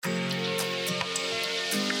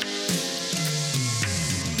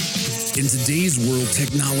In today's world,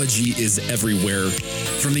 technology is everywhere.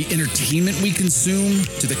 From the entertainment we consume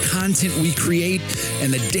to the content we create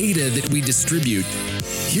and the data that we distribute.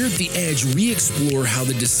 Here at The Edge, we explore how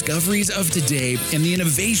the discoveries of today and the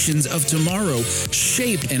innovations of tomorrow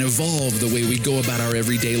shape and evolve the way we go about our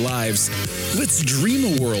everyday lives. Let's dream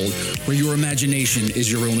a world where your imagination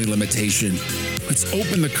is your only limitation. Let's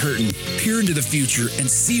open the curtain, peer into the future, and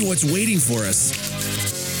see what's waiting for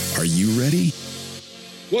us. Are you ready?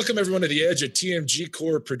 Welcome, everyone, to The Edge, a TMG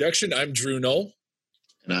Core production. I'm Drew Knoll.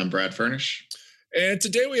 And I'm Brad Furnish. And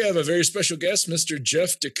today we have a very special guest, Mr.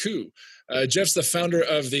 Jeff DeCoux. Jeff's the founder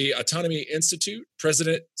of the Autonomy Institute,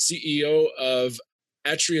 president, CEO of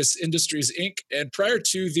Atreus Industries, Inc. And prior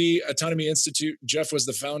to the Autonomy Institute, Jeff was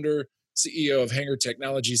the founder, CEO of Hanger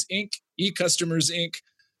Technologies, Inc., eCustomers, Inc.,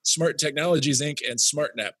 Smart Technologies, Inc., and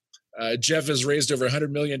SmartNap. Jeff has raised over $100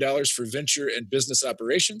 million for venture and business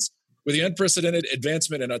operations. With the unprecedented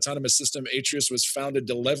advancement in autonomous system, Atreus was founded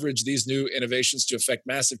to leverage these new innovations to affect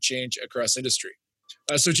massive change across industry.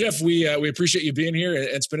 So, Jeff, we appreciate you being here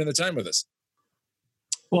and spending the time with us.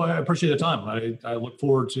 Well, I appreciate the time. I look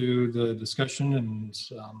forward to the discussion and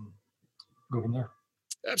go from there.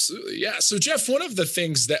 Absolutely. Yeah. So, Jeff, one of the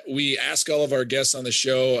things that we ask all of our guests on the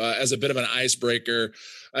show as a bit of an icebreaker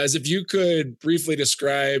is if you could briefly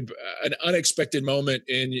describe an unexpected moment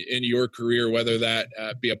in your career, whether that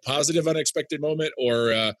be a positive unexpected moment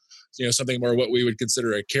or something more what we would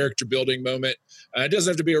consider a character building moment. It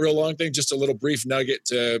doesn't have to be a real long thing, just a little brief nugget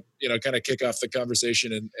to kind of kick off the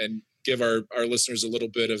conversation and give our listeners a little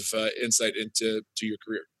bit of insight into your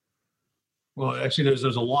career. Well, actually, there's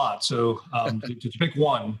a lot. So to pick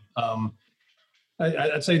one,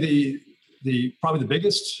 I'd say the probably the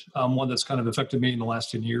biggest one that's kind of affected me in the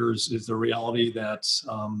last 10 years is the reality that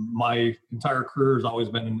my entire career has always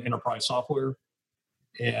been in enterprise software.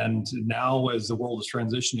 And now as the world is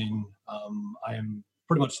transitioning, I am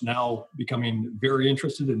pretty much now becoming very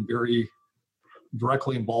interested and very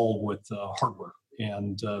directly involved with hardware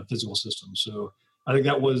and physical systems. So I think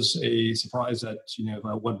that was a surprise that, if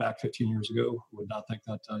I went back 15 years ago, I would not think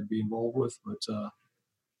that I'd be involved with. But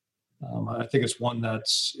I think it's one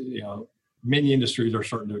that's, many industries are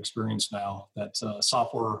starting to experience now that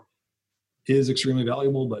software is extremely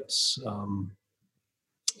valuable, but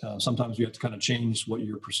sometimes you have to kind of change what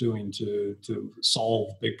you're pursuing to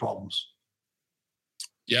solve big problems.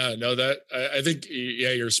 Yeah, no, I think,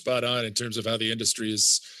 you're spot on in terms of how the industry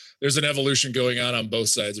is. There's an evolution going on both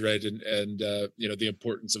sides, right? And the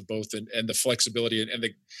importance of both and the flexibility and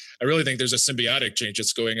I really think there's a symbiotic change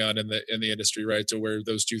that's going on in the industry, right? To where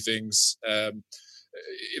those two things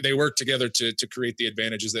they work together to create the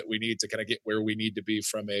advantages that we need to kind of get where we need to be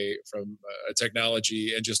from a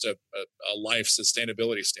technology and just a life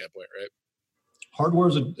sustainability standpoint, right? Hardware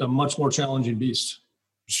is a much more challenging beast.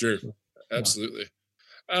 Sure, absolutely.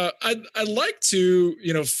 I'd like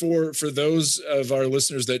to, for those of our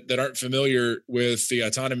listeners that aren't familiar with the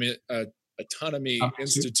Autonomy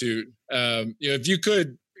Institute, if you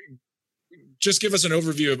could just give us an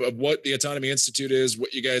overview of what the Autonomy Institute is,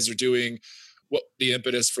 what you guys are doing, what the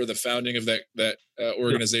impetus for the founding of that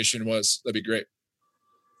organization was, that'd be great.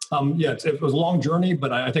 It was a long journey,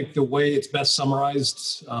 but I think the way it's best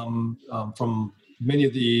summarized from many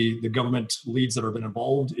of the government leads that have been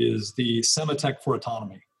involved is the Sematech for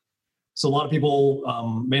autonomy. So a lot of people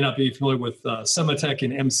may not be familiar with Sematech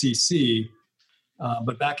and MCC,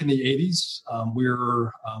 but back in the 80s,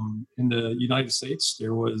 we're in the United States,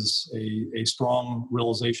 there was a strong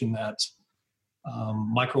realization that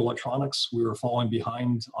microelectronics, we were falling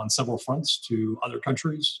behind on several fronts to other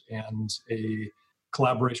countries, and a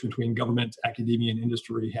collaboration between government, academia, and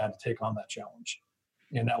industry had to take on that challenge.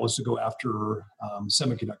 And that was to go after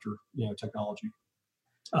semiconductor technology.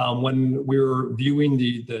 When we were viewing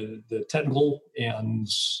the technical and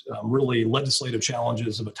really legislative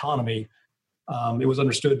challenges of autonomy, it was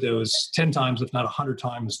understood that it was 10 times, if not 100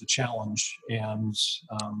 times the challenge, and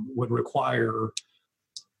would require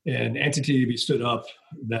an entity to be stood up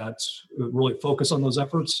that really focused on those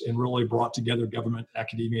efforts and really brought together government,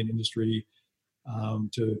 academia, and industry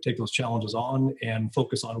to take those challenges on and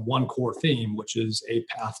focus on one core theme, which is a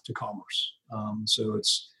path to commerce. So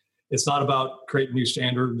it's not about creating new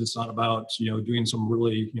standards. It's not about doing some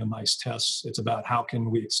really nice tests. It's about how can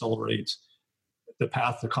we accelerate the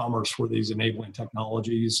path to commerce for these enabling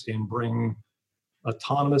technologies and bring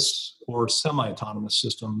autonomous or semi-autonomous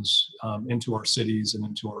systems into our cities and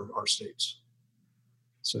into our states.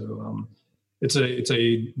 So it's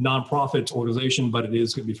a nonprofit organization, but it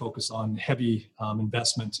is going to be focused on heavy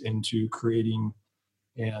investment into creating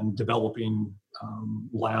and developing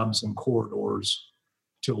labs and corridors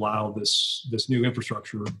to allow this new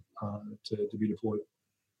infrastructure to be deployed.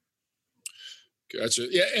 Gotcha.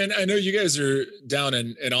 Yeah, and I know you guys are down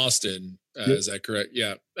in Austin. Yep. Is that correct?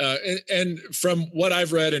 Yeah. And from what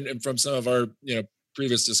I've read and from some of our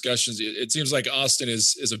previous discussions, it seems like Austin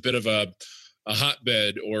is a bit of a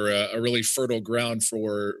hotbed or a really fertile ground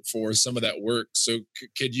for some of that work. So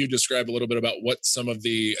could you describe a little bit about what some of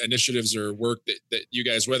the initiatives or work that you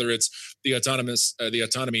guys, whether it's the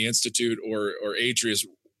Autonomy Institute or Atrius,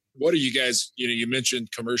 what are you guys, you mentioned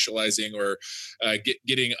commercializing or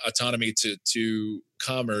getting autonomy to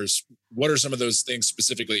commerce. What are some of those things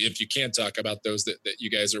specifically, if you can talk about those that you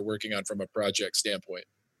guys are working on from a project standpoint?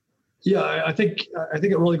 Yeah, I think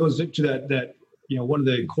it really goes to that one of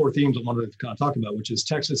the core themes I wanted to kind of talk about, which is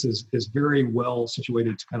Texas is very well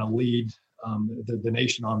situated to kind of lead the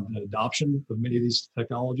nation on the adoption of many of these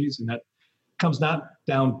technologies, and that comes not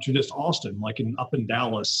down to just Austin. Like up in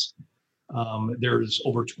Dallas, there's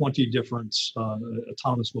over 20 different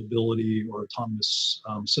autonomous mobility or autonomous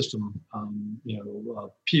system,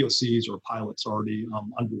 POCs or pilots already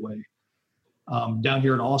underway. Down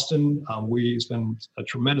here in Austin, we spend a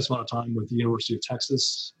tremendous amount of time with the University of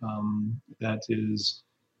Texas that is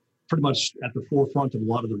pretty much at the forefront of a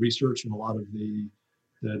lot of the research and a lot of the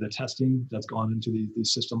testing that's gone into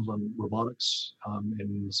these systems on robotics.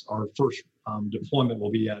 And our first deployment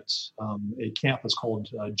will be at a campus called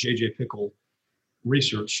J.J. Pickle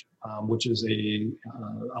Research, which is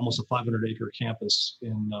almost a 500-acre campus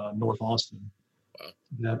in North Austin.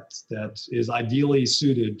 That is ideally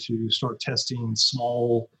suited to start testing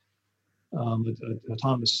small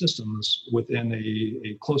autonomous systems within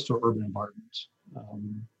a close to urban environment.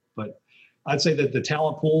 But I'd say that the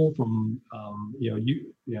talent pool from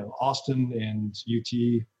Austin and UT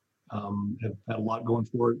have had a lot going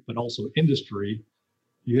for it, but also industry.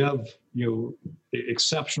 You have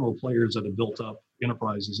exceptional players that have built up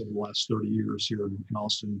enterprises over the last 30 years here in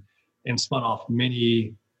Austin and spun off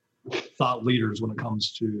many thought leaders when it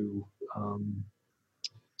comes to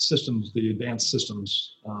systems, the advanced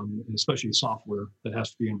systems, especially software that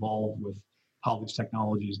has to be involved with how these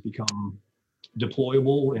technologies become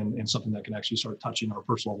deployable and something that can actually start touching our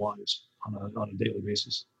personal lives on a daily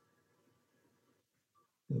basis.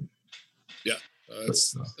 Yeah,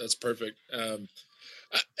 that's perfect. And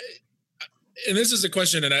this is a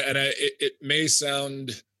question, and it may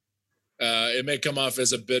sound. It may come off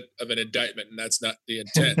as a bit of an indictment, and that's not the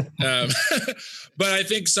intent. But I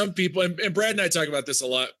think some people, and Brad and I talk about this a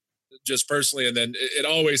lot, just personally, and then it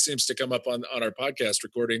always seems to come up on our podcast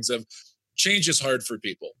recordings of change is hard for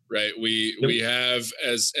people, right? We have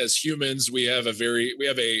as humans, we have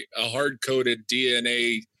a hard-coded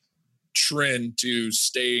DNA trend to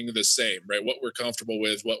staying the same, right? What we're comfortable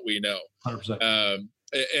with, what we know. 100%.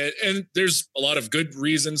 And there's a lot of good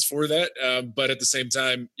reasons for that, but at the same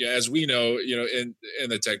time, as we know, in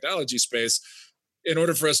the technology space, in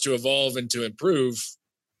order for us to evolve and to improve,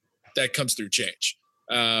 that comes through change.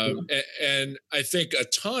 And I think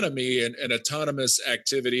autonomy and autonomous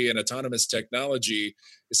activity and autonomous technology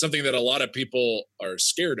is something that a lot of people are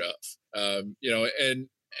scared of. And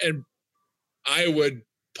I would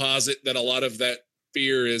posit that a lot of that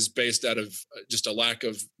fear is based out of just a lack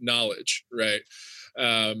of knowledge, right?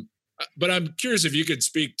 But I'm curious if you could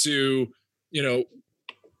speak to,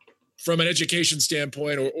 from an education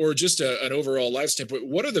standpoint or just an overall life standpoint,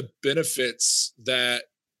 what are the benefits that,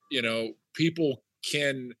 people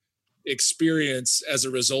can experience as a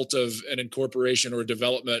result of an incorporation or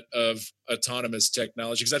development of autonomous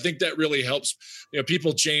technology? Because I think that really helps,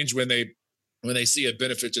 people change when they see a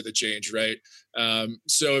benefit to the change, right?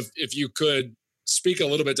 So if you could speak a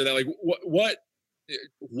little bit to that, like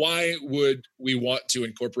why would we want to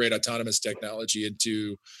incorporate autonomous technology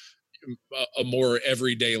into a more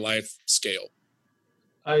everyday life scale?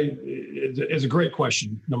 It's a great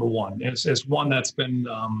question, number one. It's one that's been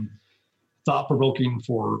thought-provoking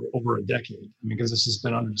for over a decade, because this has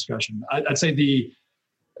been under discussion. I'd say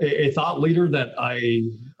a thought leader that I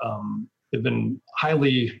have been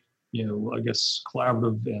highly, I guess,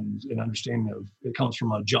 collaborative and understanding of, it comes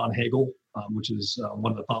from John Hagel, which is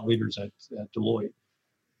one of the thought leaders at Deloitte.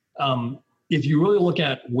 If you really look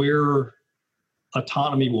at where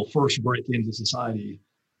autonomy will first break into society,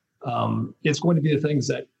 it's going to be the things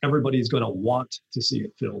that everybody's going to want to see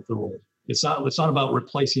it fill the role. It's not about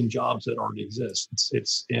replacing jobs that already exist.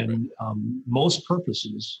 It's in most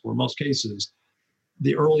purposes or most cases,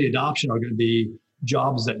 the early adoption are going to be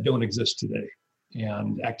jobs that don't exist today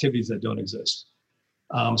and activities that don't exist.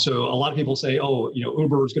 So a lot of people say,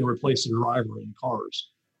 Uber is going to replace the driver in cars.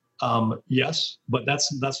 Yes, but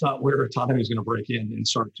that's not where autonomy is going to break in and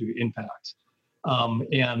start to impact.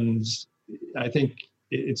 And I think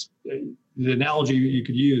it's the analogy you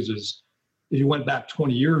could use is if you went back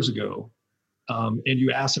 20 years ago and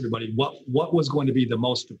you asked everybody what was going to be the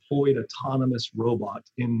most deployed autonomous robot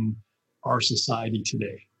in our society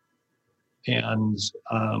today. And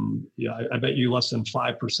I bet you less than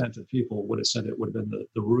 5% of people would have said it would have been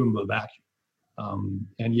the Roomba vacuum.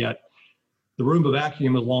 And yet the Roomba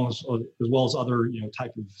vacuum, as well as other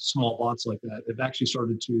type of small bots like that, have actually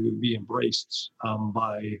started to be embraced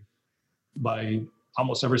by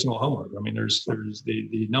almost every single homeowner. I mean, there's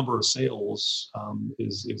the number of sales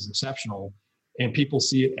is exceptional, and people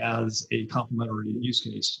see it as a complementary use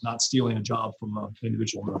case, not stealing a job from an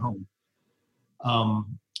individual in their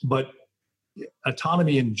home. But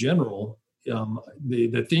autonomy in general,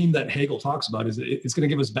 the theme that Hegel talks about is it's going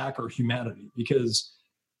to give us back our humanity, because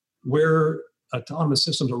where autonomous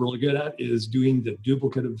systems are really good at is doing the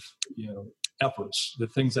duplicative efforts, the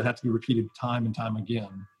things that have to be repeated time and time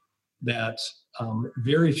again, that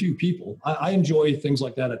very few people, I enjoy things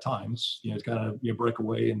like that at times, to kind of break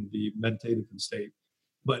away and be meditative in state,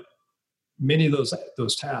 but many of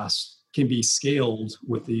those tasks can be scaled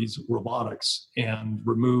with these robotics and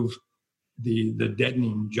remove the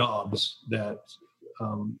deadening jobs that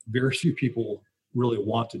very few people really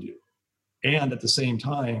want to do, and at the same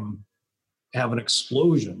time have an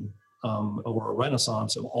explosion or a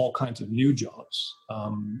renaissance of all kinds of new jobs.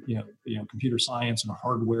 Computer science and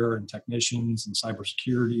hardware and technicians and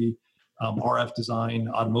cybersecurity, RF design,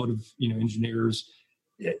 automotive engineers.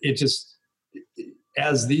 It just,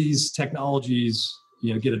 as these technologies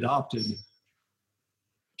get adopted,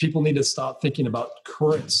 people need to stop thinking about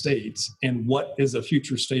current states and what is a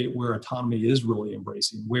future state where autonomy is really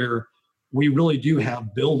embracing, where we really do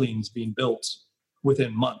have buildings being built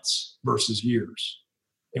within months versus years.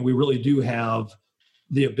 And we really do have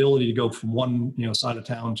the ability to go from one side of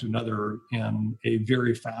town to another in a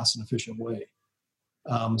very fast and efficient way.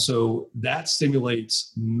 So that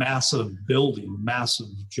stimulates massive building, massive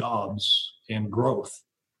jobs and growth,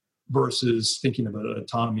 versus thinking about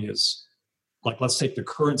autonomy as like, let's take the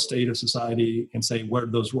current state of society and say, where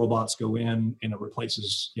do those robots go in, and it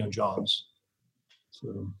replaces jobs.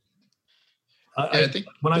 So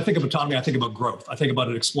when I think of autonomy, I think about growth. I think about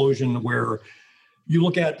an explosion where you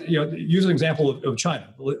look at, use an example of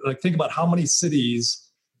China. Like, think about how many cities,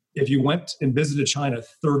 if you went and visited China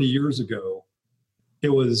 30 years ago, it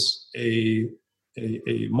was a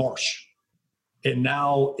marsh. And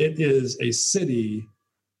now it is a city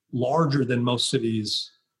larger than most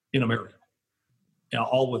cities in America,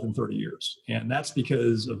 all within 30 years. And that's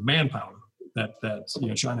because of manpower that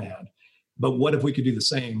China had. But what if we could do the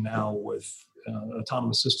same now with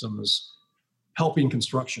autonomous systems helping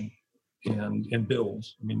construction and build?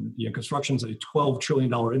 I mean, construction is a $12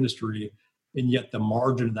 trillion industry, and yet the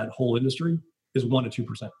margin of that whole industry is 1% to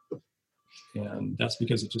 2%. And that's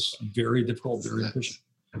because it's just very difficult, very inefficient.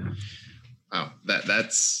 Wow,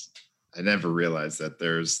 that's I never realized that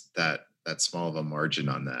there's that small of a margin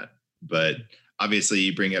on that. But obviously,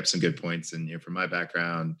 you bring up some good points. And from my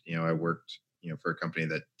background, I worked for a company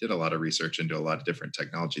that did a lot of research into a lot of different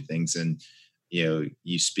technology things. And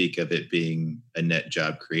you speak of it being a net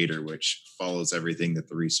job creator, which follows everything that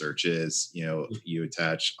the research is. You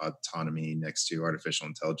attach autonomy next to artificial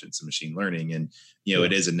intelligence and machine learning, and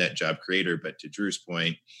it is a net job creator. But to Drew's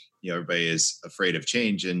point, everybody is afraid of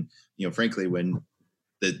change, and frankly, when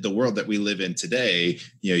the world that we live in today,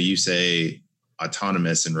 you say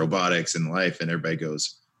autonomous and robotics and life, and everybody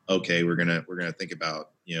goes, okay, we're gonna think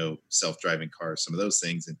about self-driving cars, some of those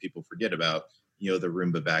things, and people forget about the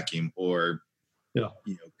Roomba vacuum, or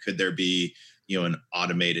could there be an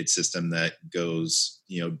automated system that goes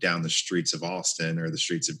down the streets of Austin or the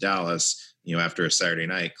streets of Dallas after a Saturday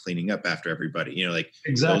night, cleaning up after everybody.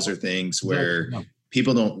 Exactly. Those are things where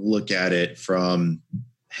people don't look at it from,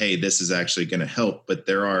 hey, this is actually going to help, but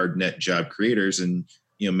there are net job creators, and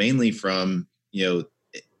mainly from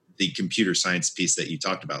the computer science piece that you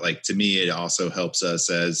talked about. Like, to me, it also helps us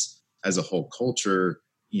as a whole culture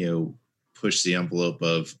push the envelope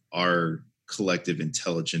of our collective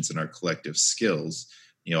intelligence and our collective skills.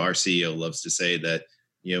 Our CEO loves to say that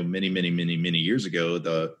many years ago,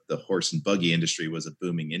 the horse and buggy industry was a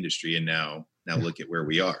booming industry, and now look at where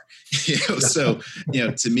we are. So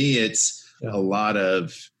to me, it's a lot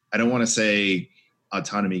of, I don't want to say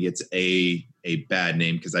autonomy gets a bad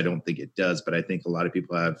name, because I don't think it does, but I think a lot of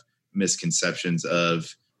people have misconceptions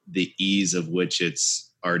of the ease of which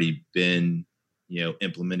it's already been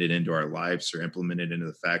implemented into our lives or implemented into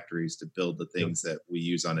the factories to build the things that we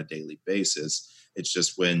use on a daily basis. It's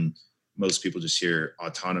just when most people just hear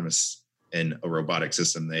autonomous in a robotic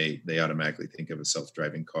system, they automatically think of a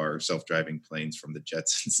self-driving car, self-driving planes from the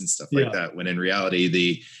Jetsons and stuff like that. When in reality,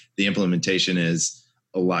 the implementation is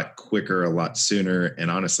a lot quicker, a lot sooner,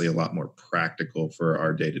 and honestly, a lot more practical for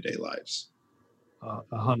our day-to-day lives.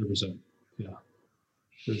 100%. Yeah.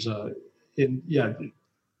 There's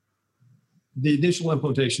the initial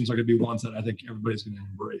implementations are going to be ones that I think everybody's going to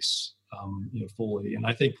embrace, fully. And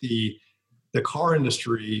I think the car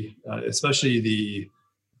industry, especially the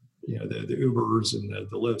Ubers and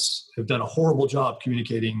the Lyfts, have done a horrible job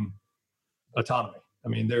communicating autonomy. I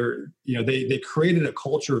mean, they created a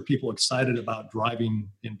culture of people excited about driving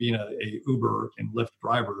and being a Uber and Lyft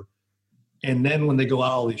driver. And then when they go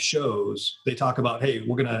out all these shows, they talk about, hey,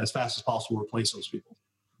 we're going to, as fast as possible, replace those people.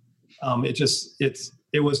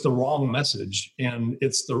 It was the wrong message, and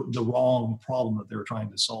it's the wrong problem that they're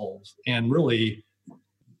trying to solve. And really,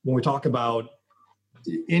 when we talk about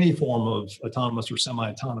any form of autonomous or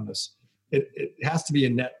semi-autonomous, it has to be a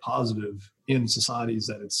net positive in societies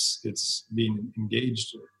that it's being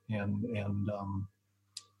engaged in. And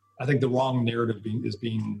I think the wrong narrative is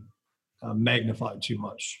being magnified too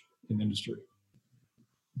much in the industry.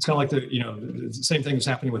 It's kind of like the same thing that's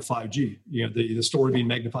happening with 5G. The story being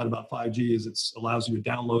magnified about 5G is it allows you to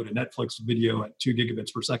download a Netflix video at 2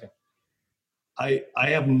 gigabits per second. I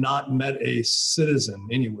have not met a citizen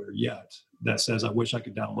anywhere yet that says, I wish I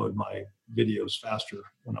could download my videos faster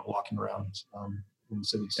when I'm walking around in the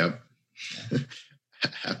cities. Yep. Yeah.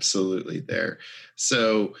 Absolutely there.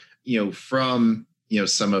 So, from,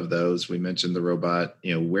 some of those, we mentioned the robot,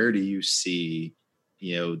 where do you see,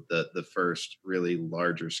 the first really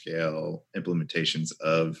larger scale implementations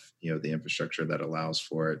of, the infrastructure that allows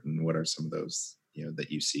for it? And what are some of those, that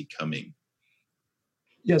you see coming?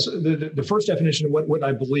 Yes, the first definition of what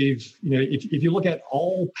I believe, if you look at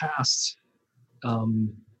all past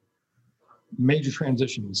major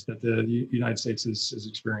transitions that the United States has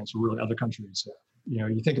experienced, or really other countries have,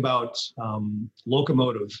 you think about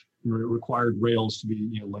locomotive required rails to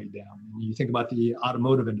be laid down. And you think about the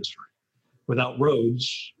automotive industry. Without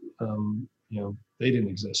roads, they didn't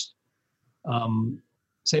exist.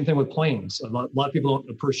 Same thing with planes. A lot of people don't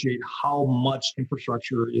appreciate how much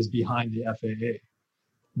infrastructure is behind the FAA.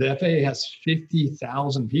 The FAA has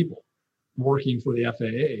 50,000 people working for the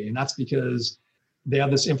FAA, and that's because they have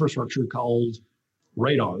this infrastructure called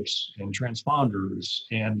radars and transponders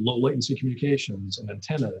and low latency communications and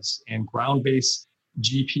antennas and ground-based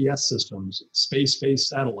GPS systems, space-based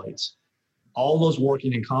satellites, all those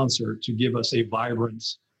working in concert to give us a vibrant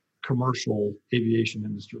commercial aviation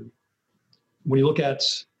industry. When you look at,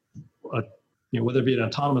 whether it be an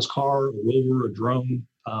autonomous car, a rover, a drone,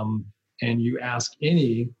 and you ask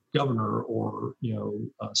any governor or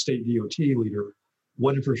state DOT leader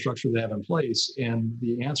what infrastructure they have in place, and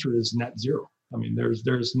the answer is net zero. I mean,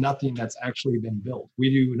 there's nothing that's actually been built. We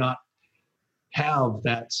do not have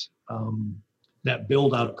that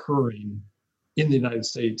build out occurring in the United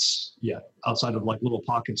States yet, outside of like little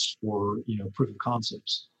pockets for proof of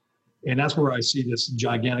concepts. And that's where I see this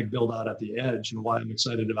gigantic build out at the edge, and why I'm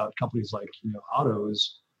excited about companies like Otto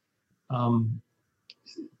is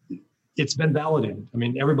it's been validated. I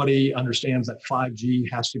mean, everybody understands that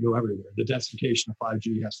 5G has to go everywhere. The densification of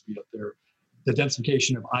 5G has to be up there. The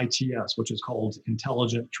densification of ITS, which is called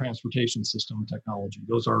Intelligent Transportation System technology.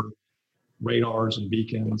 Those are radars and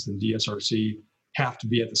beacons and DSRC have to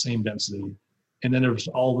be at the same density. And then there's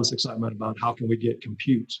all this excitement about how can we get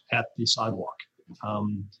compute at the sidewalk.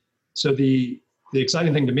 So the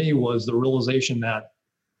exciting thing to me was the realization that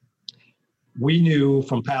we knew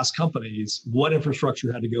from past companies what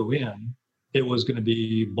infrastructure had to go in. It was going to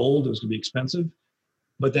be bold, it was going to be expensive.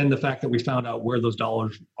 But then the fact that we found out where those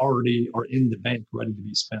dollars already are in the bank ready to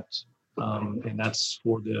be spent. And that's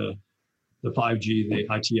for the 5G, the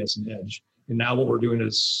ITS and Edge. And now what we're doing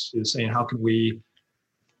is saying, how can we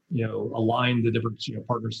align the different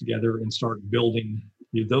partners together and start building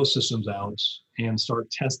those systems out and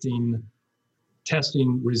start testing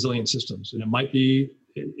resilient systems. And it might be,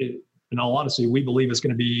 in all honesty, we believe it's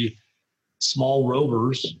going to be small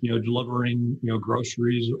rovers, delivering,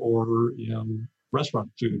 groceries or,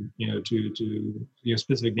 restaurant food, to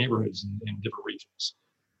specific neighborhoods in different regions,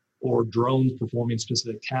 or drones performing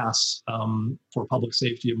specific tasks for public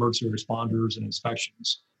safety, emergency responders, and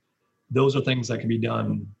inspections. Those are things that can be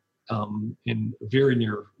done in very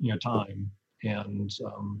near time and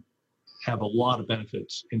have a lot of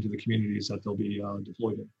benefits into the communities that they'll be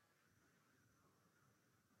deployed in.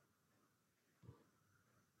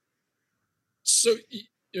 So,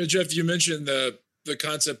 Jeff, you mentioned the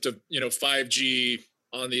concept of 5G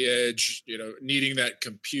on the edge, needing that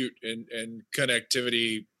compute and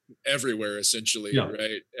connectivity everywhere, essentially, Yeah.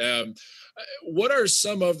 right? What are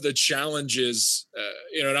some of the challenges?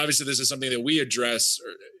 And obviously, this is something that we address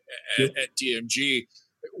Yep. at DMG.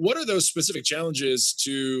 What are those specific challenges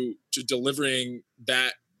to delivering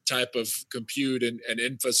that type of compute and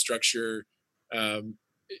infrastructure? Um,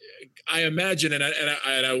 I imagine, and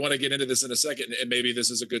I want to get into this in a second, and maybe this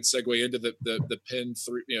is a good segue into the Pin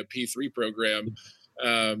 3, P3 program.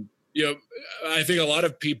 I think a lot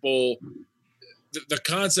of people, the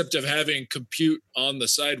concept of having compute on the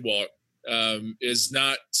sidewalk is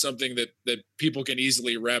not something that people can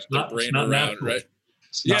easily wrap their brain around, natural. right?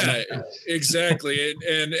 It's Yeah, exactly.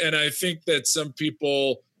 And I think that some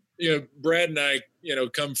people, Brad and I,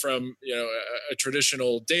 come from, a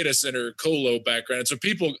traditional data center colo background. So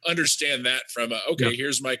people understand that from,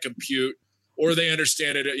 here's my compute, or they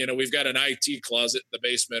understand it. We've got an IT closet in the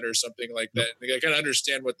basement or something like that. They kind of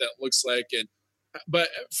understand what that looks like. But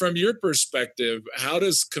from your perspective, how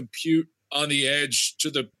does compute on the edge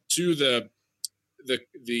to the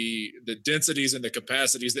densities and the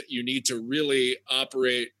capacities that you need to really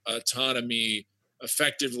operate autonomy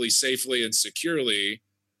effectively, safely, and securely?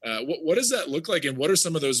 What does that look like, and what are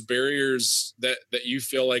some of those barriers that you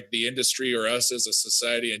feel like the industry or us as a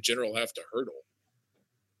society in general have to hurdle?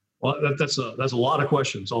 Well, that's a lot of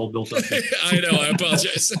questions all built up. I know. I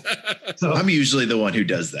apologize. So I'm usually the one who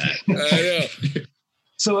does that. I know.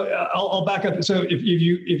 So I'll back up. So if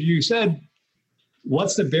you said,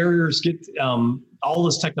 what's the barriers get all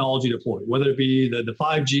this technology deployed, whether it be the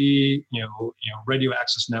 5G, radio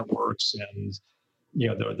access networks, and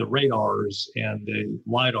the radars and the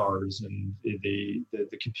lidars and the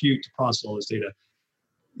compute to process all this data.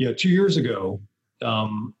 2 years ago,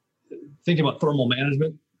 thinking about thermal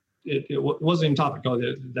management, it wasn't even topic.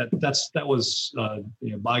 That was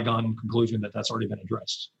bygone conclusion that's already been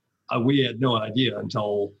addressed. We had no idea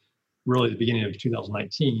until really the beginning of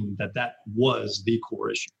 2019 that was the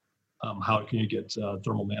core issue. How can you get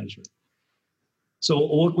thermal management?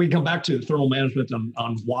 So we come back to thermal management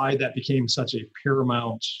on why that became such a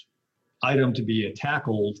paramount item to be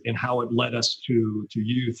tackled, and how it led us to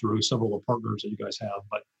you through several of the partners that you guys have.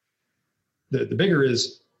 But the bigger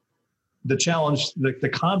is the challenge, the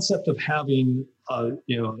concept of having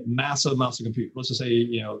massive amounts of compute. Let's just say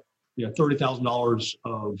 $30,000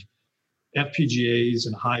 of FPGAs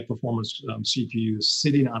and high performance CPUs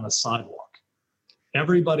sitting on a sidewalk.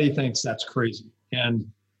 Everybody thinks that's crazy, and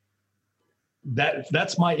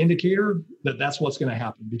that's my indicator that's what's going to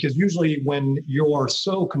happen. Because usually when you are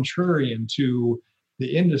so contrarian to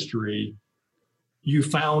the industry, you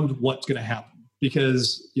found what's going to happen.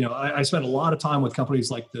 Because I spent a lot of time with companies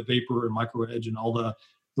like the Vapor and MicroEdge and all the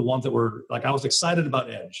ones that were like, I was excited about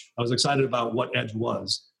Edge. I was excited about what Edge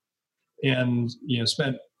was, and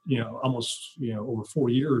spent almost over 4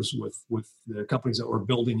 years with the companies that were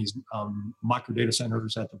building these micro data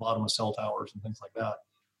centers at the bottom of cell towers and things like that.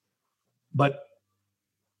 But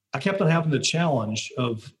I kept on having the challenge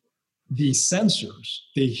of the sensors,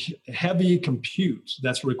 the heavy compute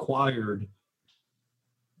that's required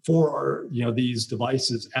for these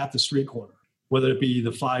devices at the street corner, whether it be the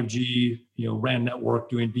 5G RAN network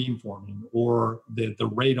doing beamforming, or the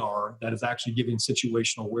radar that is actually giving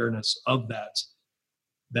situational awareness of that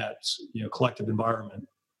collective environment,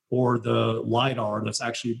 or the lidar that's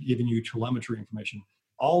actually giving you telemetry information.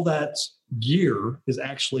 All that gear is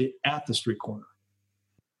actually at the street corner.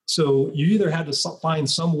 So you either had to find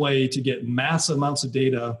some way to get massive amounts of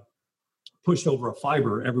data pushed over a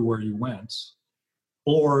fiber everywhere you went,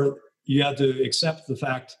 or you had to accept the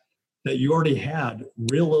fact that you already had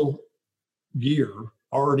real gear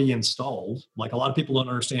already installed. Like, a lot of people don't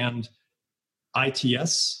understand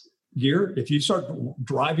ITS gear. If you start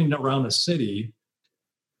driving around a city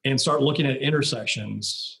and start looking at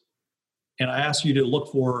intersections, and I ask you to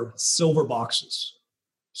look for silver boxes,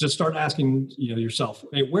 just start asking yourself,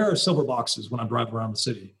 hey, where are silver boxes when I'm driving around the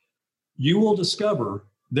city? You will discover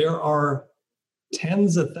there are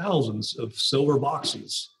tens of thousands of silver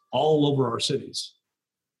boxes all over our cities.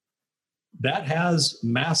 That has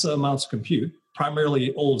massive amounts of compute,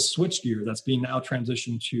 primarily old switch gear that's being now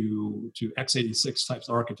transitioned to x86 types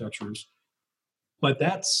of architectures. But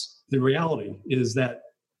that's the reality, is that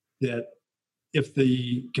if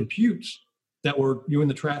the compute that were doing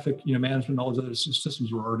the traffic management, all those other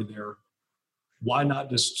systems were already there, why not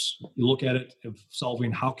just look at it of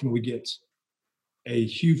solving how can we get a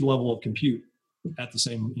huge level of compute at the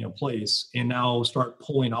same place, and now start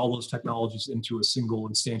pulling all those technologies into a single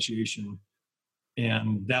instantiation.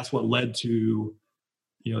 And that's what led to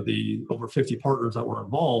the over 50 partners that were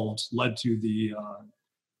involved, led to the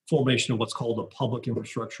formation of what's called a public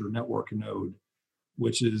infrastructure network node.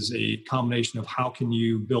 which is a combination of how can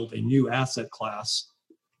you build a new asset class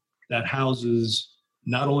that houses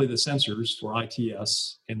not only the sensors for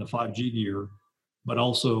ITS and the 5G gear, but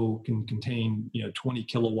also can contain 20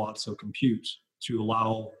 kilowatts of compute to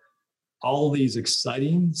allow all these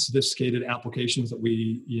exciting, sophisticated applications that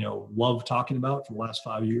we love talking about for the last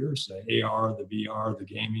 5 years, the AR, the VR, the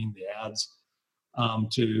gaming, the ads,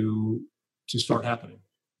 to start happening.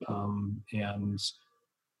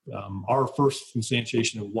 Our first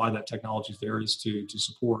instantiation of why that technology is there is to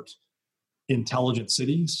support intelligent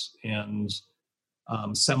cities and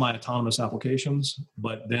semi-autonomous applications,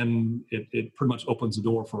 but then it pretty much opens the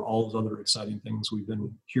door for all those other exciting things we've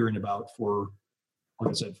been hearing about for, like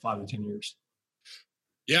I said, 5 to 10 years.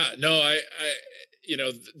 Yeah, no, I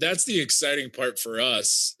that's the exciting part for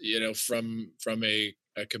us, from a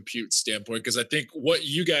compute standpoint, because I think what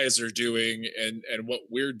you guys are doing and what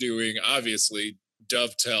we're doing obviously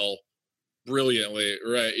dovetail brilliantly,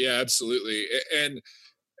 right? Yeah, absolutely. And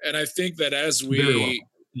I think that as we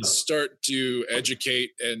start to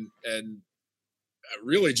educate and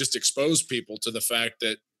really just expose people to the fact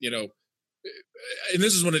that, and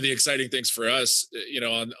this is one of the exciting things for us,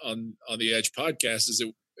 on the Edge podcast, is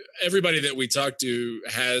that everybody that we talk to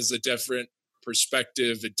has a different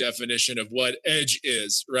perspective, a definition of what Edge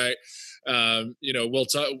is, right? We'll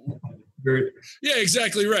talk. Yeah,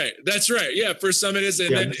 exactly right. That's right. Yeah, for some it is,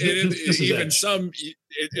 and then even some,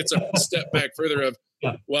 it's a step back further of,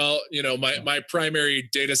 well, my primary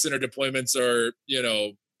data center deployments are,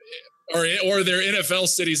 or they're NFL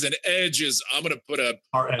cities, and Edge is I'm gonna put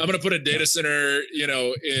a data center,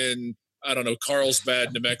 in, I don't know,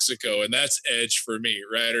 Carlsbad, New Mexico, and that's Edge for me,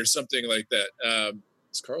 right? Or something like that.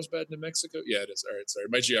 Is Carlsbad, New Mexico? Yeah, it is. All right, sorry,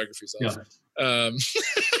 my geography's off. Yeah.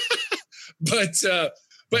 But so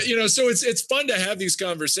it's fun to have these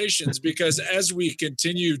conversations, because as we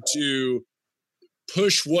continue to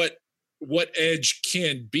push what Edge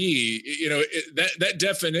can be, that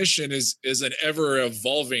definition is an ever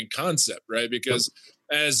evolving concept, right? Because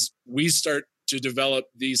as we start to develop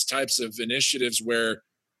these types of initiatives where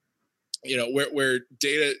where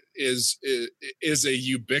data is a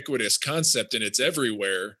ubiquitous concept and it's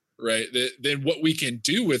everywhere, right? Then what we can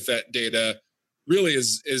do with that data really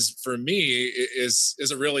is for me is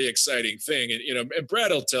a really exciting thing. And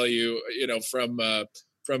Brad will tell you,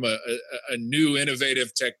 from a new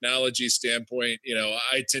innovative technology standpoint,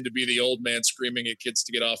 I tend to be the old man screaming at kids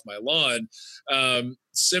to get off my lawn,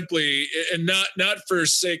 simply, and not for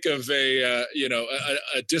sake of a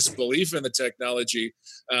disbelief in the technology.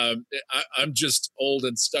 I'm just old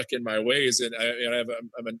and stuck in my ways, and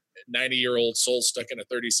I'm a 90-year-old soul stuck in a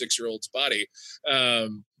 36-year-old's body.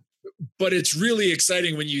 But it's really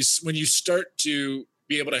exciting when you start to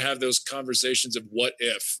be able to have those conversations of what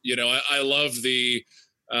if. I love the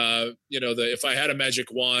if I had a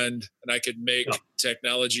magic wand and I could make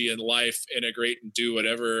technology and life integrate and do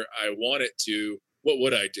whatever I want it to, what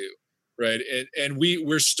would I do? Right. And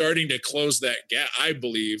we're starting to close that gap, I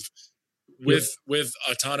believe, with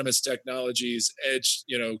autonomous technologies, edge,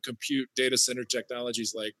 compute, data center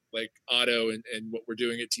technologies like Otto and what we're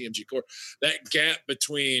doing at TMG Core. That gap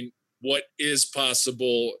between what is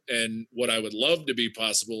possible and what I would love to be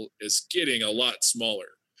possible is getting a lot smaller.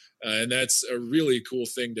 And that's a really cool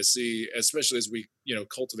thing to see, especially as we,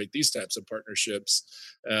 cultivate these types of partnerships,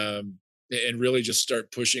 and really just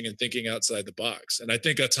start pushing and thinking outside the box. And I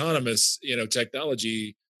think autonomous,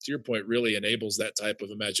 technology, to your point, really enables that type of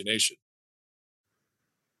imagination.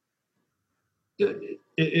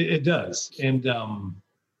 It does. And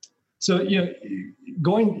so,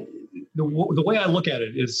 going the way I look at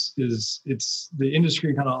it is it's the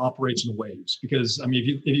industry kind of operates in waves, because I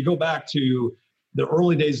mean, if you go back to the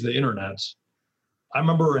early days of the internet, I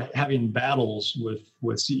remember having battles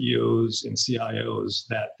with CEOs and CIOs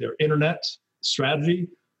that their internet strategy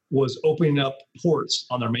was opening up ports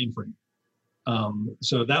on their mainframe.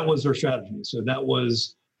 So that was their strategy. So that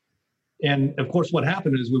was, and of course, what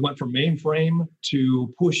happened is we went from mainframe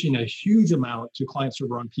to pushing a huge amount to client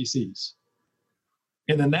server on PCs.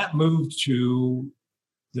 And then that moved to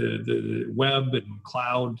the web and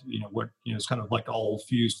cloud, it's kind of like all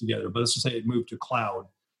fused together, but let's just say it moved to cloud.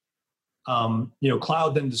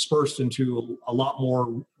 Cloud then dispersed into a lot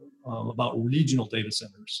more about regional data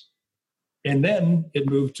centers. And then it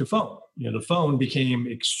moved to phone. The phone became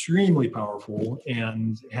extremely powerful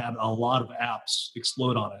and had a lot of apps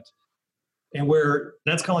explode on it. And where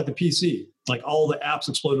that's kind of like the PC, like all the apps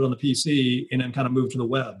exploded on the PC and then kind of moved to the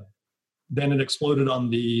web. Then it exploded on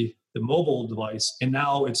the mobile device, and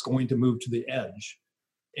now it's going to move to the edge.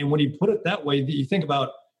 And when you put it that way, you think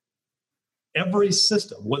about every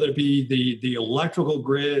system, whether it be the electrical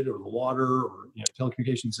grid or the water or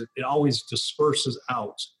telecommunications, it always disperses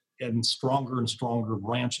out in stronger and stronger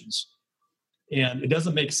branches. And it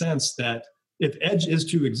doesn't make sense that if edge is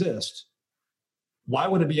to exist, why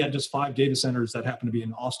would it be at just 5 data centers that happen to be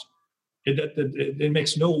in Austin? It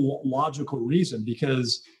makes no logical reason,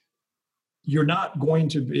 because you're not going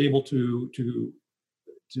to be able to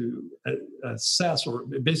assess or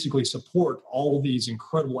basically support all these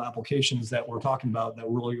incredible applications that we're talking about that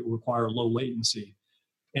really require low latency.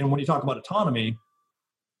 And when you talk about autonomy,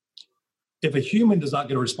 if a human does not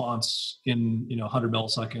get a response in 100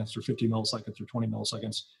 milliseconds or 50 milliseconds or 20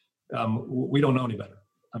 milliseconds, we don't know any better.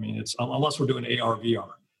 I mean, it's unless we're doing AR,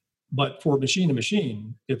 VR. But for machine to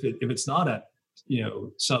machine, if it's not at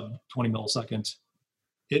sub 20 milliseconds,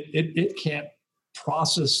 it can't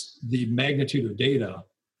process the magnitude of data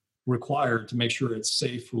required to make sure it's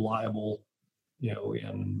safe, reliable,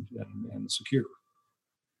 and secure.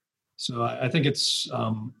 So I think it's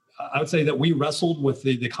I would say that we wrestled with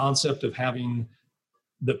the concept of having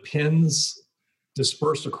the pins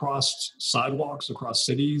dispersed across sidewalks, across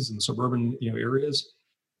cities and suburban areas.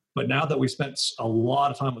 But now that we spent a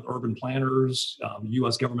lot of time with urban planners,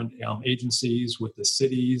 U.S. government agencies, with the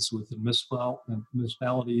cities, with the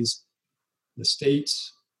municipalities, the state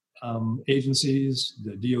agencies,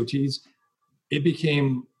 the DOTs, it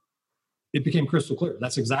became crystal clear.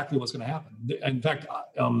 That's exactly what's going to happen. In fact,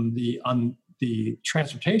 on the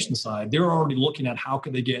transportation side, they're already looking at how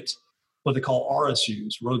can they get what they call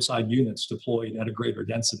RSUs, roadside units, deployed at a greater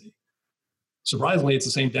density. Surprisingly, it's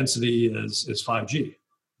the same density as 5G.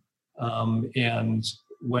 And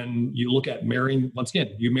when you look at marrying, once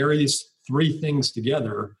again, you marry these 3 things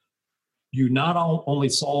together, you not only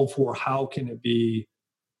solve for how can it be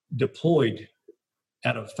deployed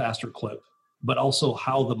at a faster clip, but also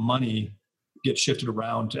how the money gets shifted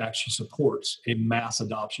around to actually support a mass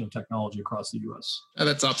adoption of technology across the U.S. Oh,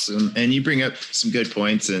 that's awesome. And you bring up some good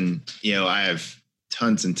points. And, I have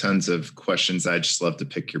tons and tons of questions I just love to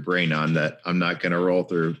pick your brain on that I'm not going to roll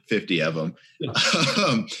through 50 of them.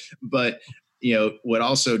 Yeah. But, what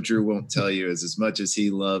also Drew won't tell you is, as much as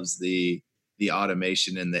he loves the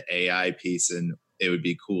automation and the AI piece, and it would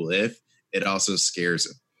be cool if, it also scares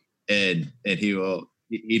him. And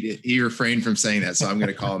he refrained from saying that. So I'm going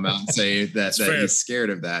to call him out and say that he's scared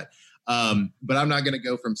of that. But I'm not going to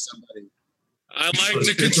go from somebody. I like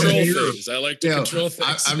to control things. I like to control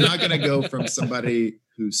things. I'm not going to go from somebody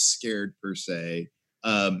who's scared per se.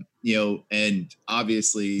 And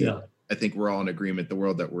obviously, I think we're all in agreement. The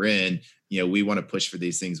world that we're in, we want to push for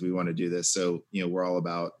these things. We want to do this. So, we're all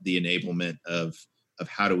about the enablement of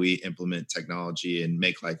how do we implement technology and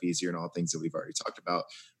make life easier and all things that we've already talked about.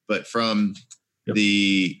 But from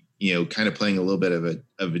the, kind of playing a little bit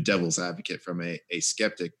of a devil's advocate from a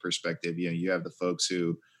skeptic perspective, you have the folks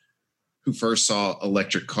who first saw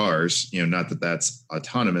electric cars, not that that's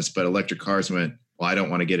autonomous, but electric cars went, well, I don't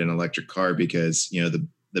want to get an electric car because,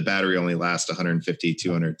 the battery only lasts 150,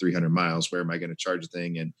 200, 300 miles. Where am I going to charge the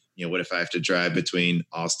thing? And, what if I have to drive between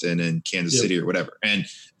Austin and Kansas City or whatever? And,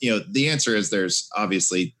 the answer is there's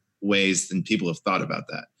obviously ways, and people have thought about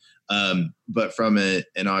that. But from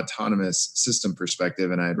an autonomous system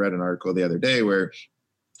perspective, and I had read an article the other day where,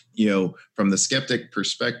 from the skeptic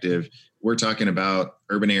perspective, we're talking about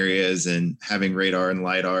urban areas and having radar and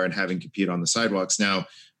LiDAR and having compute on the sidewalks. Now,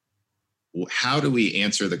 how do we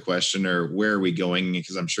answer the question, or where are we going?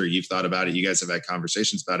 Because I'm sure you've thought about it. You guys have had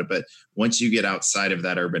conversations about it. But once you get outside of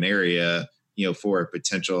that urban area, for a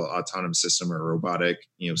potential autonomous system or robotic,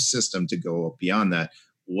 system to go beyond that,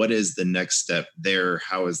 what is the next step there?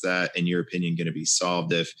 How is that, in your opinion, going to be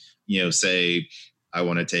solved if, say I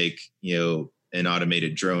want to take, an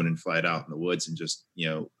automated drone and fly it out in the woods and just,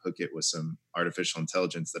 hook it with some artificial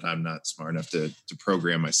intelligence that I'm not smart enough to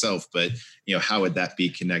program myself. But, how would that be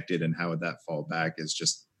connected, and how would that fall back is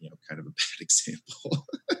just, kind of a bad example.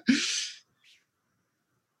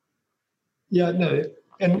 Yeah, no.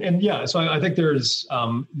 And so I think there's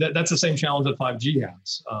that's the same challenge that 5G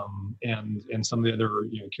has, and some of the other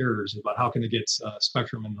carriers, about how can they get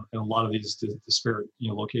spectrum in a lot of these disparate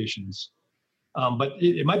locations. But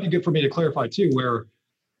it might be good for me to clarify too, where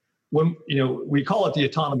when we call it the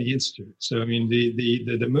Autonomy Institute. So I mean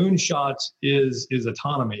the moonshot is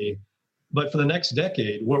autonomy, but for the next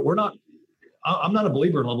decade, we're not. I'm not a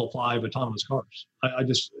believer in level 5 autonomous cars.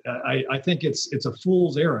 I think it's a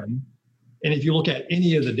fool's errand. And if you look at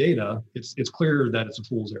any of the data, it's clear that it's a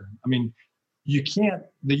fool's errand. I mean, the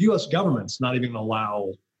U.S. government's not even going to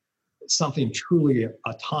allow something truly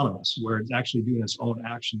autonomous, where it's actually doing its own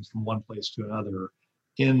actions from one place to another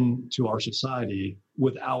into our society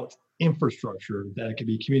without infrastructure that it can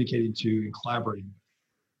be communicating to and collaborating.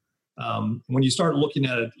 When you start looking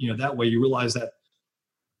at it, that way, you realize that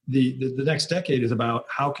the next decade is about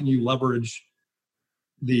how can you leverage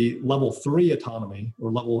the level 3 autonomy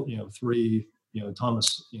or level 3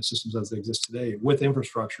 autonomous systems as they exist today with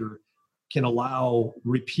infrastructure can allow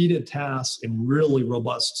repeated tasks and really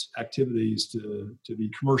robust activities to be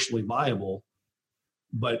commercially viable.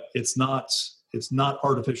 But it's not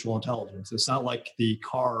artificial intelligence. It's not like the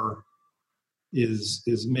car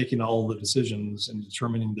is making all the decisions and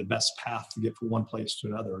determining the best path to get from one place to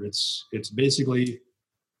another. It's basically,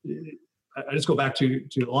 I just go back to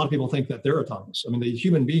a lot of people think that they're autonomous. I mean, the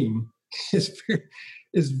human being is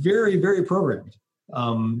very, very programmed.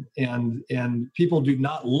 And people do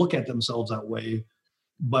not look at themselves that way,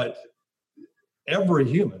 but every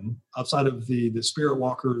human outside of the spirit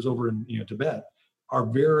walkers over in Tibet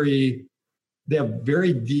they have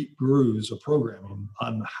very deep grooves of programming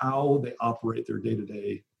on how they operate their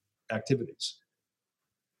day-to-day activities.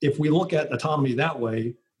 If we look at autonomy that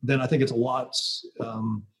way, then I think it's a lot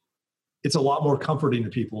more comforting to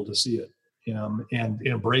people to see it and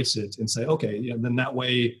embrace it and say, okay, and then that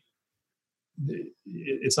way,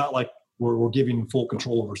 it's not like we're giving full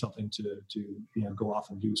control over something to go off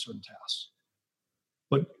and do certain tasks.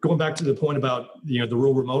 But going back to the point about the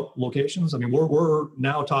real remote locations, I mean, we're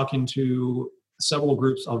now talking to several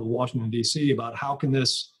groups out of Washington D.C. about how can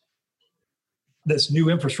this new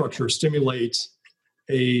infrastructure stimulate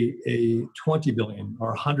a $20 billion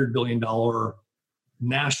or $100 billion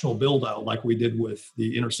national build out like we did with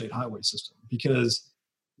the interstate highway system, because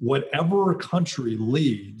whatever country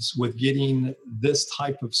leads with getting this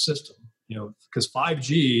type of system, because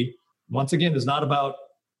 5G, once again, is not about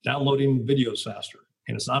downloading videos faster,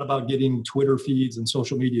 and it's not about getting Twitter feeds and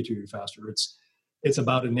social media to you faster. It's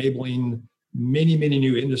about enabling many, many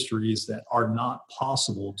new industries that are not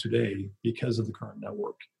possible today because of the current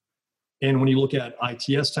network. And when you look at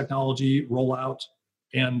ITS technology rollout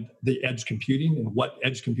and the edge computing and what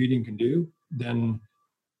edge computing can do, then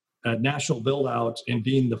a national build out and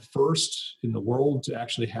being the first in the world to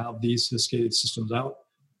actually have these sophisticated systems out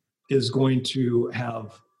is going to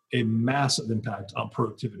have a massive impact on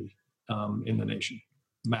productivity in the nation.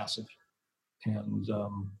 Massive. And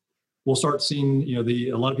we'll start seeing,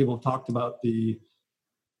 a lot of people have talked about the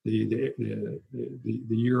year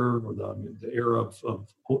or the era of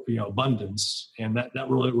abundance, and that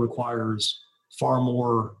really requires far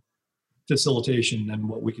more facilitation than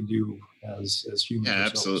what we can do as humans. Yeah,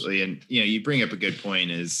 ourselves. absolutely. And you bring up a good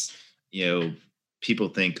point. Is people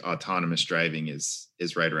think autonomous driving is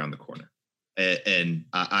right around the corner, and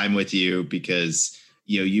I'm with you because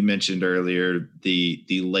you mentioned earlier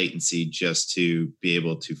the latency just to be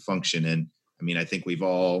able to function. And I mean, I think we've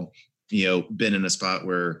all been in a spot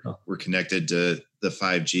where we're connected to the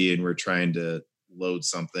 5G and we're trying to load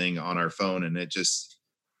something on our phone, and it just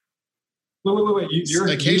Wait. You're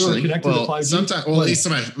connected to 5G? Sometimes, well, at least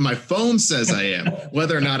my phone says I am.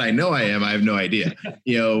 Whether or not I know I am, I have no idea.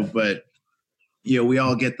 But we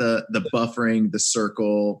all get the buffering, the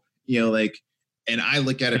circle, and I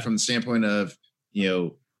look at it from the standpoint of,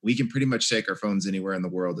 we can pretty much take our phones anywhere in the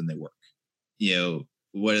world and they work.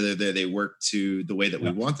 Whether they work to the way that we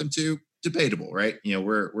want them to, debatable, right?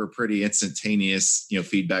 We're pretty instantaneous,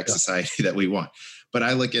 feedback society that we want. But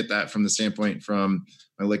I look at that from the standpoint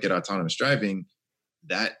I look at autonomous driving,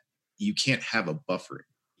 that you can't have a buffering.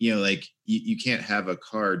 You can't have a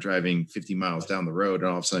car driving 50 miles down the road and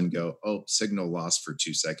all of a sudden go, oh, signal lost for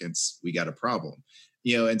 2 seconds. We got a problem.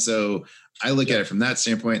 And so I look at it from that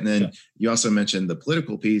standpoint. And then you also mentioned the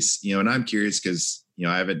political piece, and I'm curious because,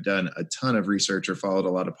 I haven't done a ton of research or followed a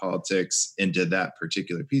lot of politics into that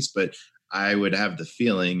particular piece, but I would have the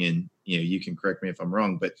feeling, and, you can correct me if I'm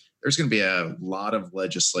wrong, but there's going to be a lot of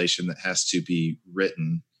legislation that has to be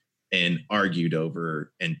written and argued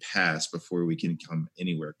over and passed before we can come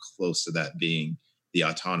anywhere close to that being the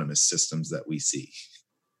autonomous systems that we see.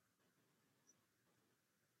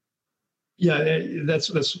 Yeah, that's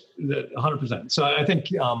 100%. So I think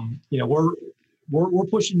we're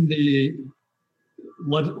pushing the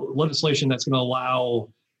legislation that's going to allow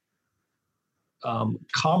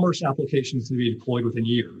commerce applications to be deployed within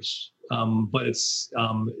years. But it's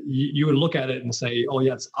you would look at it and say, oh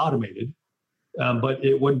yeah, it's automated, but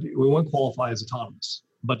we wouldn't qualify as autonomous.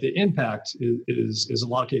 But the impact is in a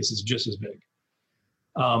lot of cases just as big.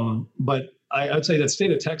 But I'd say that state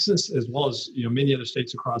of Texas, as well as many other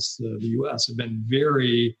states across the U.S., have been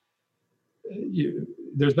very.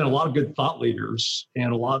 There's been a lot of good thought leaders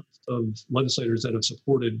and a lot of legislators that have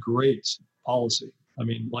supported great policy. I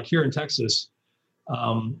mean, like here in Texas,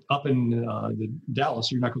 Up in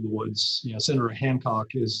Dallas, your neck of the woods, Senator Hancock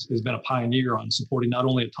has been a pioneer on supporting not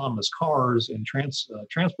only autonomous cars and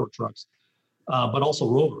transport trucks, but also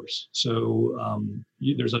rovers. So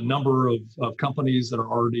there's a number of companies that are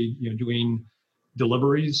already doing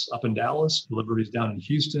deliveries up in Dallas, deliveries down in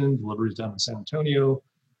Houston, deliveries down in San Antonio,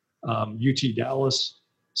 UT Dallas.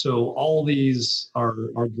 So all these are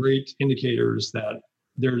great indicators that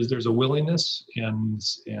there's a willingness and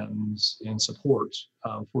support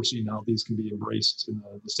for seeing how these can be embraced in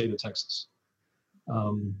the state of Texas.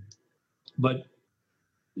 But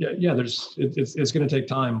yeah, it's going to take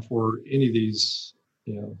time for any of these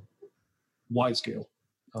wide scale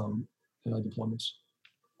deployments.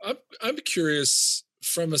 I'm curious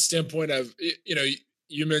from a standpoint of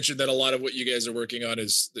you mentioned that a lot of what you guys are working on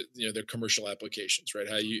is the commercial applications, right?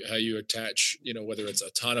 How you attach, whether it's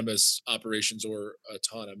autonomous operations or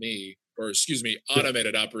automated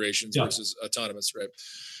operations versus autonomous, right?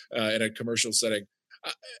 In a commercial setting.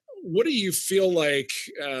 What do you feel like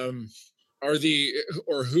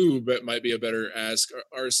but might be a better ask,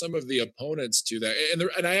 are some of the opponents to that?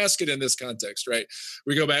 And I ask it in this context, right?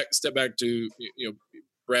 We step back to,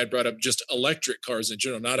 Brad brought up just electric cars in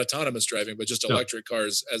general, not autonomous driving, but just electric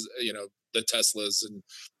cars, as the Teslas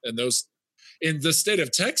and those in the state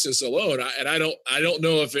of Texas alone. I don't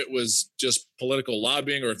know if it was just political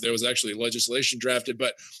lobbying or if there was actually legislation drafted,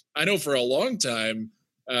 but I know for a long time,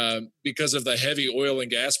 because of the heavy oil and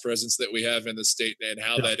gas presence that we have in the state and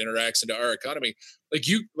how that interacts into our economy,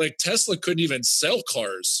 like Tesla couldn't even sell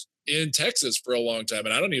cars in Texas for a long time.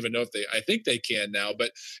 And I don't even know if I think they can now,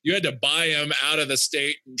 but you had to buy them out of the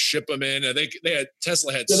state and ship them in. And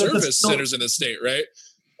Tesla had service centers in the state, right?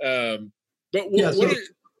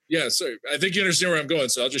 Sorry. I think you understand where I'm going,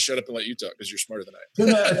 so I'll just shut up and let you talk because you're smarter than I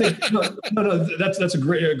am. I think that's a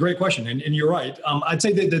great question, and you're right. I'd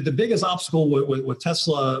say that the biggest obstacle with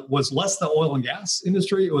Tesla was less the oil and gas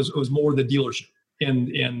industry. It was more the dealership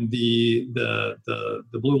and the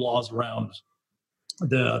blue laws around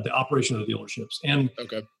the operation of the dealerships. And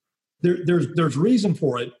there's reason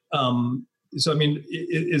for it. So I mean,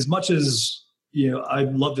 as much as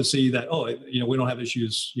I'd love to see that. We don't have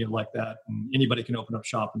issues, like that, and anybody can open up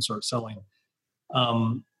shop and start selling.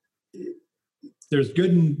 There's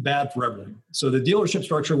good and bad for everything. So the dealership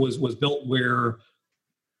structure was built where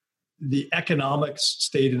the economics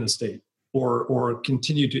stayed in the state, or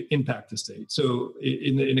continued to impact the state. So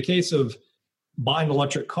in the case of buying an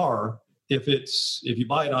electric car, if you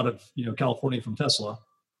buy it out of California from Tesla,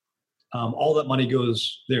 all that money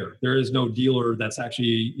goes there. There is no dealer that's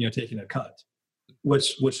actually taking a cut.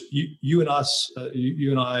 Which you and us,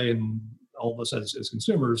 you and I, and all of us as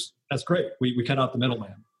consumers, that's great. We cut out the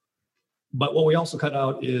middleman. But what we also cut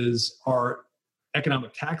out is our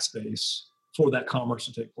economic tax base for that commerce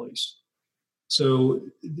to take place. So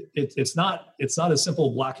it's not as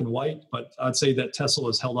simple black and white, but I'd say that Tesla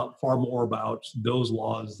has held up far more about those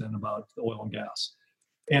laws than about the oil and gas.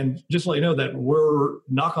 And just to let you know that we're,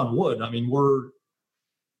 knock on wood,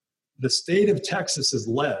 the state of Texas is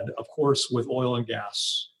led, of course, with oil and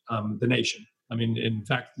gas, the nation. I mean, in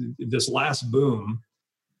fact, this last boom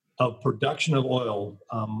of production of oil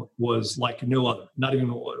was like no other, not even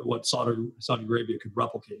what Saudi Arabia could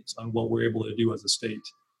replicate on what we're able to do as a state.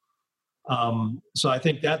 So I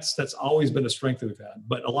think that's always been a strength that we've had.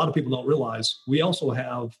 But a lot of people don't realize we also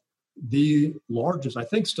have the largest, I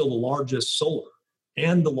think still the largest solar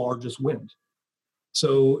and the largest wind.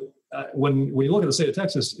 So when you look at the state of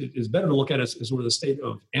Texas, it's better to look at it as sort of the state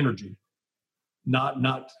of energy, not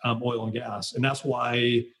oil and gas. And that's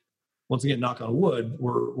why, once again, knock on wood,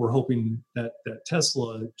 we're hoping that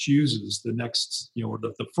Tesla chooses the next, or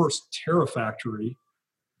the first Terafactory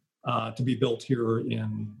to be built here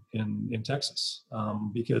in Texas,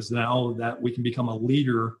 because now that we can become a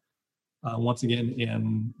leader once again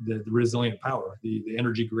in the resilient power, the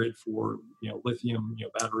energy grid for lithium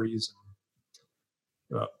batteries,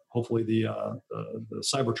 and hopefully the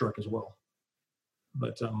Cybertruck as well.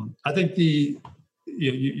 But I think you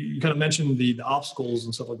kind of mentioned the obstacles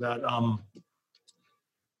and stuff like that.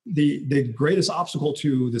 The greatest obstacle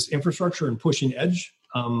to this infrastructure and pushing edge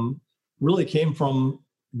really came from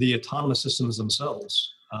the autonomous systems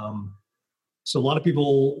themselves. So a lot of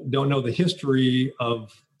people don't know the history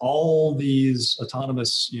of all these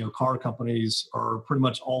autonomous car companies are pretty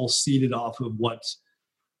much all seeded off of what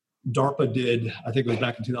DARPA did. I think it was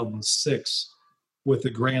back in 2006 with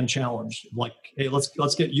the grand challenge. Like, hey,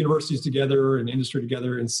 let's get universities together and industry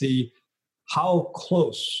together and see how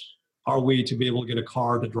close are we to be able to get a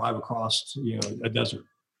car to drive across a desert.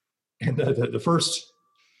 And the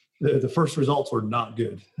the first results were not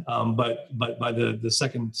good, but by the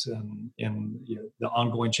second and the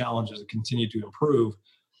ongoing challenges continue to improve.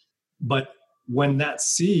 But when that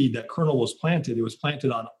seed, that kernel was planted, it was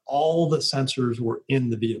planted on all the sensors were in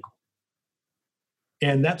the vehicle.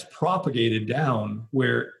 And that's propagated down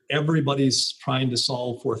where everybody's trying to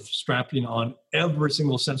solve for strapping on every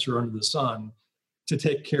single sensor under the sun to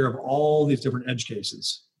take care of all these different edge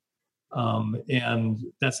cases. And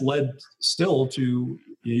that's led still to,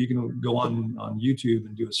 you can go on YouTube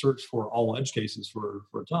and do a search for all edge cases for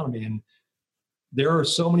autonomy. And there are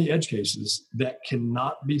so many edge cases that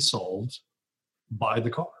cannot be solved by the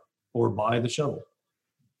car or by the shuttle.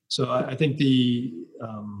 So I think the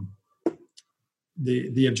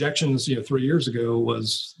objections, 3 years ago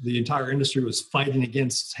was the entire industry was fighting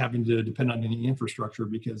against having to depend on any infrastructure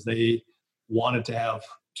because they wanted to have,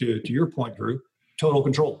 to your point, Drew, total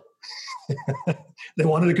control. They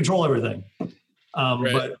wanted to control everything.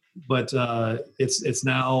 Right. But it's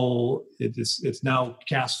now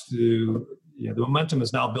cast to, the momentum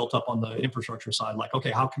is now built up on the infrastructure side. Like,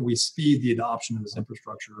 okay, how can we speed the adoption of this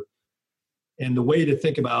infrastructure? And the way to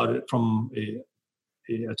think about it from a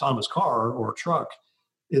autonomous car or a truck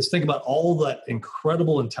is think about all that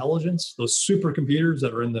incredible intelligence, those supercomputers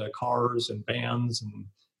that are in the cars and vans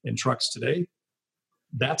and trucks today.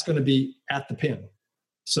 That's going to be at the pin.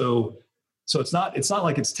 So it's not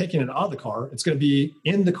like it's taking it out of the car. It's going to be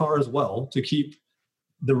in the car as well to keep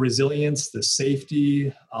the resilience, the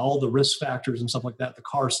safety, all the risk factors and stuff like that. The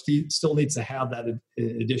car still needs to have that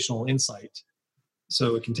additional insight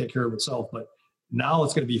so it can take care of itself. But now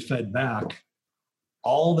it's going to be fed back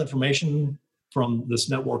all the information from this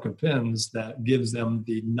network of pins that gives them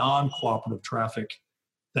the non-cooperative traffic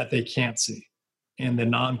that they can't see and the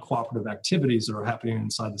non-cooperative activities that are happening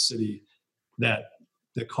inside the city that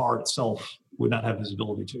the car itself would not have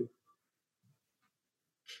visibility to.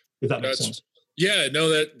 If that makes sense. Yeah, no,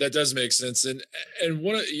 that does make sense. And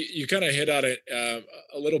one, you kind of hit on it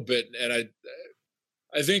a little bit. And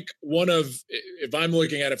I think if I'm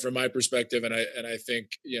looking at it from my perspective, and I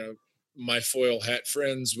think, my foil hat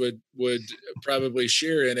friends would probably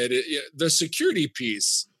share in it, the security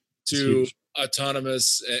piece to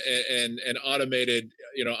autonomous and automated,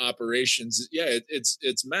 operations. Yeah,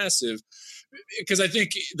 it's massive. Because I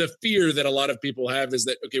think the fear that a lot of people have is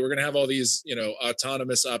that, okay, we're going to have all these,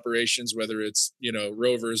 autonomous operations, whether it's,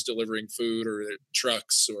 rovers delivering food or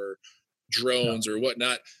trucks or drones or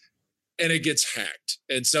whatnot, and it gets hacked.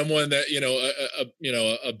 And someone that,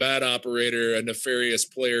 a bad operator, a nefarious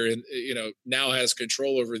player, and, now has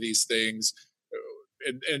control over these things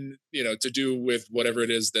and, to do with whatever it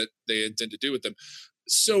is that they intend to do with them.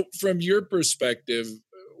 So from your perspective,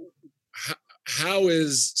 how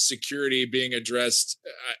is security being addressed?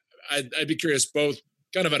 I'd be curious, both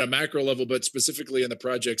kind of at a macro level, but specifically in the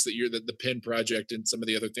projects that the PIN project and some of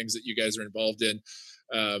the other things that you guys are involved in.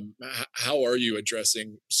 How are you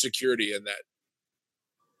addressing security in that?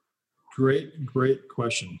 Great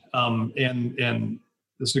question. And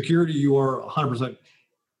the security, you are 100%.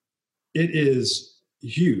 It is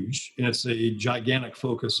huge, and it's a gigantic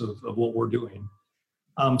focus of what we're doing.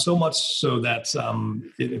 So much so that,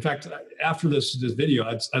 in fact, after this video,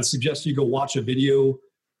 I'd suggest you go watch a video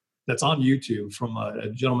that's on YouTube from a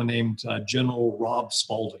gentleman named General Rob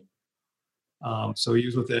Spalding. So he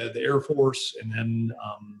was with the Air Force, and then,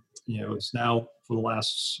 it's now for the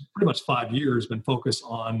last pretty much 5 years been focused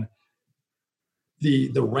on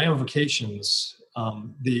the ramifications.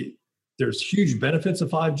 There's huge benefits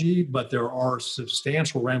of 5G, but there are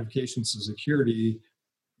substantial ramifications to security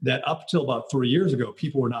that up till about 3 years ago,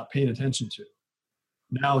 people were not paying attention to.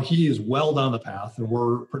 Now he is well down the path, and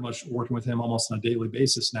we're pretty much working with him almost on a daily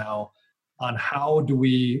basis now on how do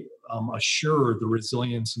we assure the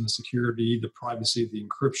resilience and the security, the privacy, the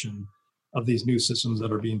encryption of these new systems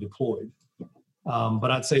that are being deployed.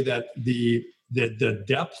 But I'd say that the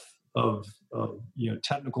depth of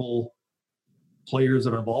technical players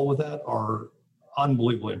that are involved with that are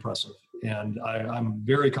unbelievably impressive. And I'm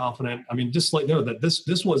very confident. I mean, just know that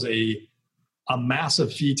this was a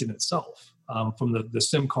massive feat in itself, from the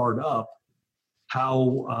SIM card up,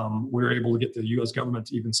 how we were able to get the U.S. government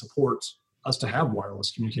to even support us to have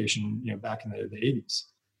wireless communication, back in the 80s.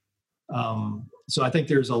 So I think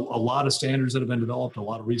there's a lot of standards that have been developed, a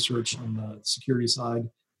lot of research on the security side,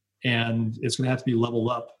 and it's going to have to be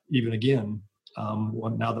leveled up even again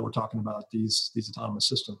now that we're talking about these autonomous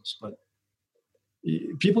systems. But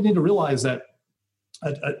people need to realize that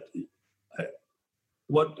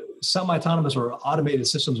what semi-autonomous or automated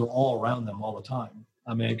systems are all around them all the time.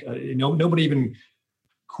 I mean, nobody even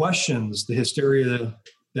questions the hysteria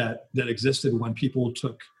that existed when people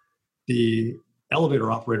took the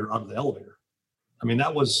elevator operator out of the elevator. I mean,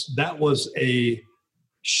 that was a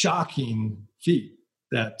shocking feat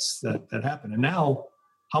that happened. And now,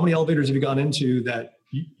 how many elevators have you gone into that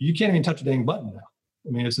you can't even touch a dang button now?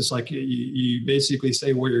 I mean, it's just like you basically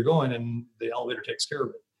say where you're going and the elevator takes care of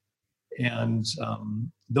it. And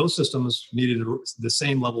those systems needed the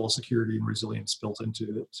same level of security and resilience built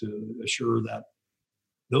into it to assure that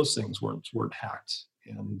those things weren't hacked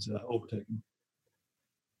and overtaken.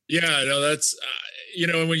 Yeah, no, that's,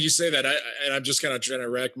 and when you say that, I'm just kind of trying to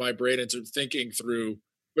rack my brain into thinking through,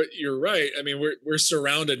 but you're right. I mean, we're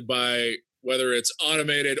surrounded by, whether it's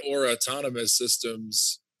automated or autonomous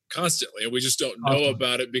systems constantly, and we just don't know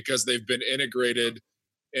about it because they've been integrated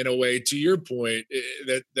in a way, to your point,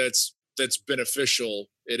 that's beneficial.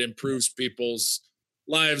 It improves people's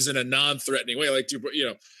lives in a non-threatening way. Like,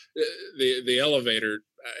 the elevator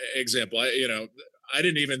example, I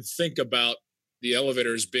didn't even think about the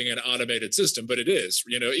elevator as being an automated system, but it is,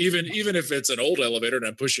 even if it's an old elevator and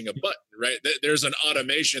I'm pushing a button, right? There's an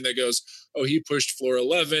automation that goes, oh, he pushed floor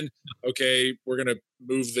 11. Okay, we're going to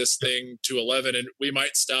move this thing to 11, and we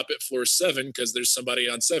might stop at floor 7 because there's somebody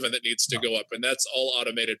on 7 that needs to go up, and that's all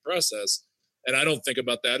automated process. And I don't think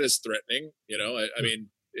about that as threatening. I mean,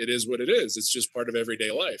 it is what it is. It's just part of everyday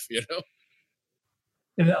life,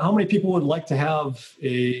 And how many people would like to have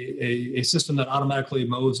a system that automatically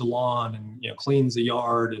mows the lawn and cleans the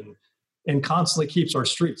yard and constantly keeps our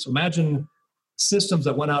streets? So imagine systems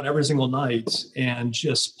that went out every single night and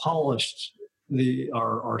just polished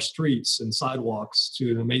our streets and sidewalks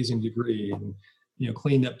to an amazing degree, and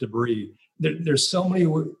cleaned up debris. There's so many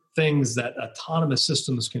things that autonomous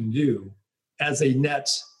systems can do as a net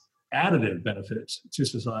additive benefit to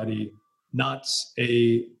society, not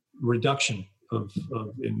a reduction of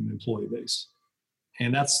in employee base.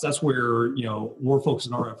 And that's where we're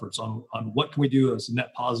focusing our efforts on what can we do as a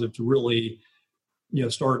net positive to really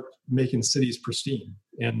start making cities pristine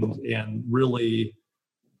and really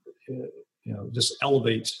just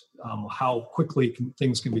elevate how quickly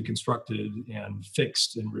things can be constructed and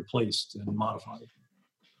fixed and replaced and modified.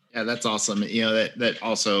 Yeah, that's awesome. That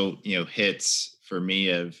also hits for me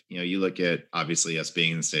of you look at, obviously, us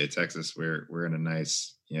being in the state of Texas, we're in a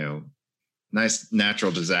nice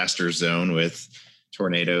natural disaster zone with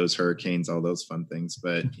tornadoes, hurricanes, all those fun things.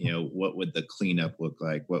 But, what would the cleanup look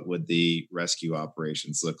like? What would the rescue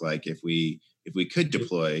operations look like if we could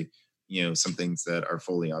deploy, some things that are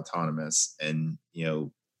fully autonomous? And,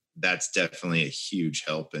 that's definitely a huge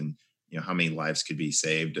help. And, how many lives could be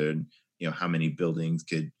saved, and, how many buildings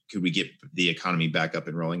could we get the economy back up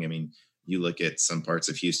and rolling? I mean, you look at some parts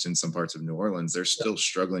of Houston, some parts of New Orleans, they're still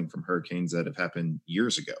struggling from hurricanes that have happened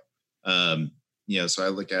years ago. So I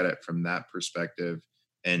look at it from that perspective,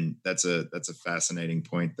 and that's a fascinating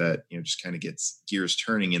point that, just kind of gets gears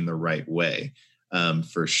turning in the right way,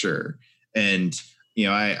 for sure. And,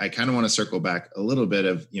 I kind of want to circle back a little bit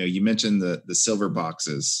of, you mentioned the silver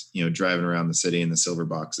boxes, driving around the city in the silver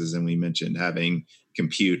boxes. And we mentioned having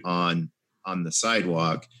compute on the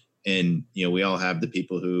sidewalk. And, we all have the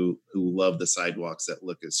people who love the sidewalks that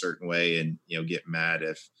look a certain way and, get mad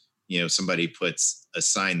if, somebody puts a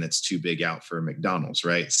sign that's too big out for a McDonald's,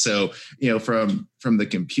 right? So, from the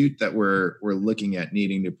compute that we're looking at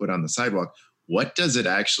needing to put on the sidewalk, what does it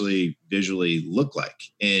actually visually look like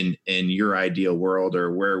in your ideal world,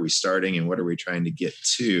 or where are we starting and what are we trying to get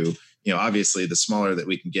to? Obviously the smaller that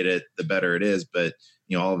we can get it, the better it is. But,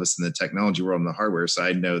 all of us in the technology world and the hardware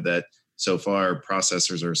side know that so far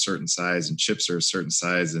processors are a certain size and chips are a certain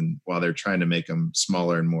size. And while they're trying to make them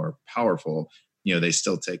smaller and more powerful, they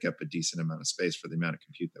still take up a decent amount of space for the amount of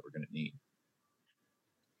compute that we're going to need.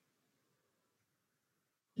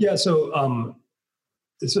 Yeah. So,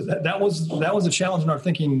 that was a challenge in our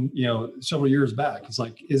thinking, several years back. It's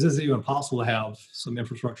like, is this even possible to have some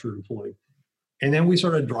infrastructure deployed? And then we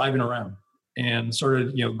started driving around and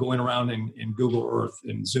started, going around in Google Earth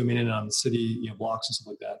and zooming in on the city, blocks and stuff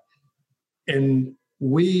like that. And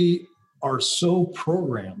we are so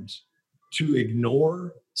programmed to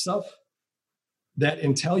ignore stuff that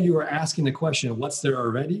until you are asking the question, what's there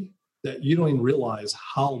already, that you don't even realize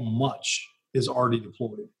how much is already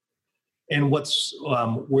deployed. And what's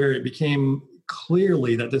where it became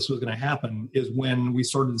clearly that this was going to happen is when we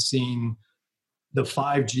started seeing the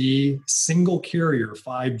 5G, single carrier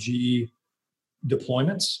 5G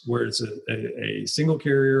deployments, where it's a single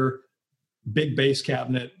carrier, big base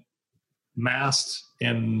cabinet, mast,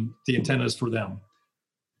 and the antennas for them.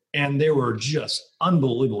 And they were just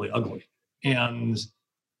unbelievably ugly. And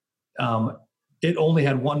it only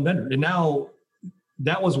had one vendor. And now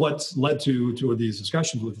that was what led to these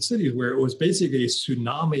discussions with the cities, where it was basically a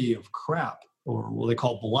tsunami of crap or what they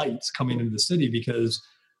call blight coming into the city, because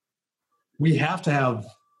we have to have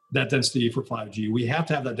that density for 5G. We have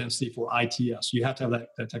to have that density for ITS. You have to have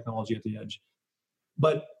that technology at the edge.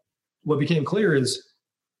 But what became clear is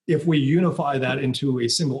if we unify that into a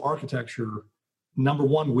single architecture, number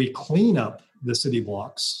one, we clean up the city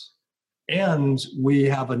blocks and we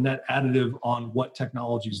have a net additive on what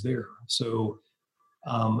technology is there. So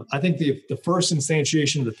I think the first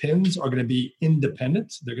instantiation of the pins are going to be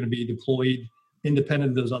independent. They're going to be deployed independent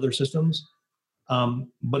of those other systems.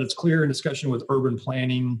 But it's clear in discussion with urban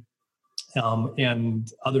planning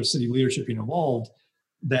and other city leadership being involved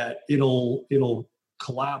that it'll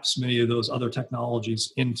collapse many of those other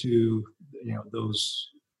technologies into those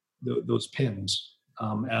pins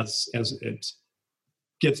as it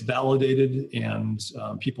gets validated and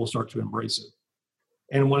people start to embrace it.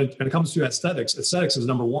 And when it comes to aesthetics is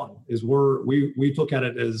number one. We look at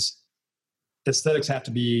it as aesthetics have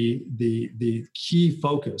to be the key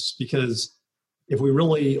focus, because if we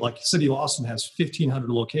really, like City of Austin has 1,500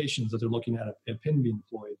 locations that they're looking at a pin being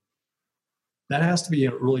deployed, that has to be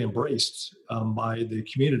really embraced by the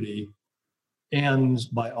community and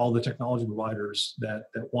by all the technology providers that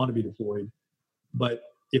want to be deployed. But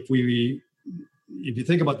if you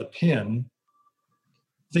think about the pin,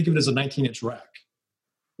 think of it as a 19-inch rack.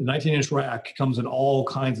 The 19-inch rack comes in all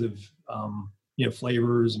kinds of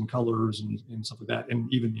flavors and colors and stuff like that,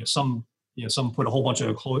 and even some put a whole bunch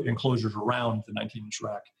of enclosures around the 19-inch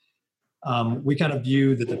rack. We kind of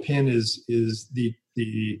view that the pin is the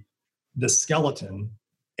skeleton,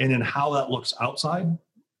 and then how that looks outside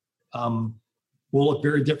will look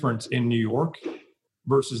very different in New York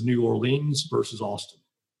versus New Orleans versus Austin.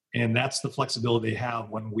 And that's the flexibility they have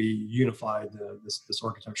when we unify this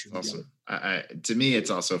architecture together. Awesome. To me, it's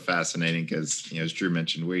also fascinating because, as Drew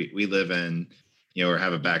mentioned, we live in, or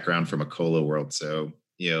have a background from a colo world. So,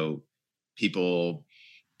 people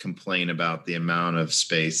complain about the amount of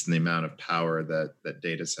space and the amount of power that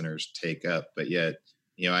data centers take up. But yet,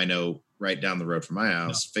 I know right down the road from my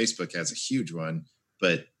house, Facebook has a huge one,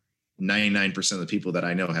 but 99% of the people that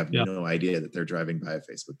I know have no idea that they're driving by a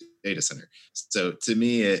Facebook data center. So to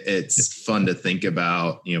me, it's fun to think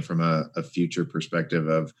about, from a future perspective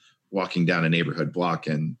of walking down a neighborhood block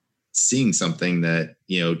and seeing something that,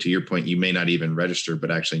 to your point, you may not even register, but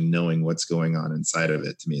actually knowing what's going on inside of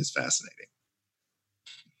it, to me, is fascinating.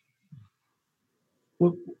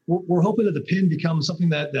 We're hoping that the pin becomes something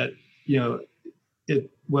that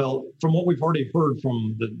from what we've already heard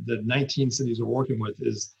from the 19 cities we're working with,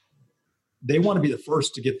 is they want to be the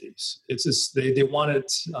first to get these. It's just they want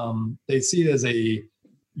it. They see it as a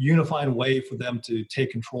unified way for them to take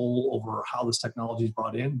control over how this technology is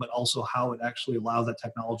brought in, but also how it actually allows that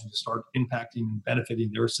technology to start impacting and benefiting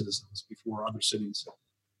their citizens before other cities.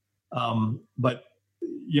 But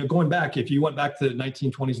going back, if you went back to the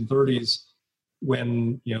 1920s and 30s,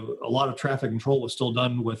 when a lot of traffic control was still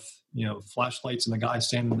done with flashlights and a guy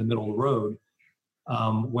standing in the middle of the road,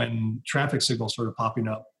 when traffic signals started popping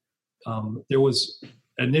up, there was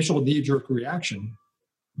initial knee-jerk reaction,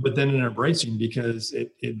 but then an embracing, because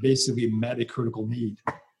it basically met a critical need.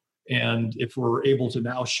 And if we're able to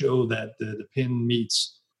now show that the pin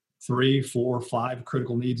meets 3, 4, 5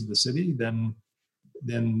 critical needs of the city, then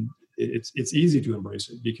it's easy to embrace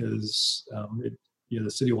it, because the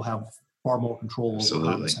city will have far more control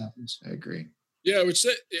over how this happens. I agree. Yeah, which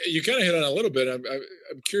you kind of hit on a little bit.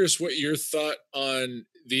 I'm curious what your thought on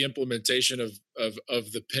the implementation of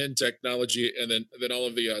the PIN technology and then all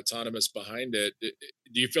of the autonomous behind it.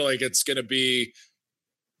 Do you feel like it's going to be,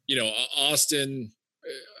 Austin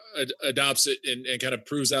adopts it and kind of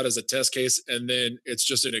proves out as a test case, and then it's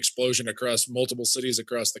just an explosion across multiple cities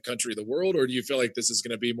across the country, the world? Or do you feel like this is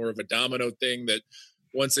going to be more of a domino thing, that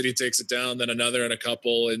one city takes it down, then another and a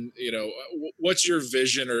couple? And, what's your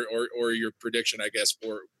vision or your prediction, I guess,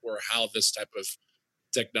 for how this type of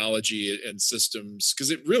technology and systems,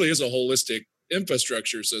 because it really is a holistic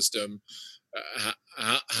infrastructure system.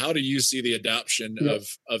 How do you see the adoption of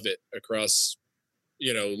it across,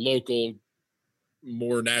 local,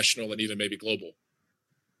 more national, and even maybe global?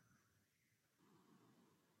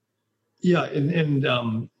 Yeah.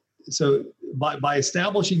 And so by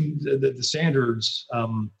establishing the standards,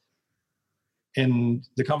 and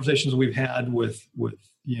the conversations we've had with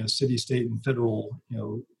city, state, and federal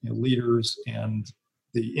leaders and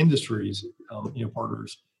the industries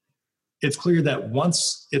partners, it's clear that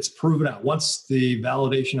once it's proven out, once the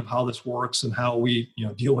validation of how this works and how we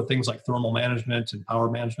deal with things like thermal management and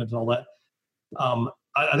power management and all that,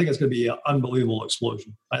 I think it's going to be an unbelievable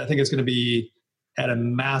explosion. I think it's going to be at a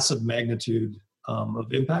massive magnitude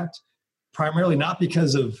of impact, primarily not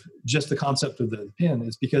because of just the concept of the PIN.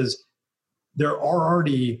 It's because there are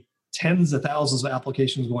already tens of thousands of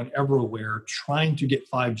applications going everywhere trying to get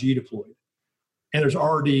 5G deployed. And there's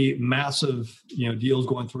already massive, deals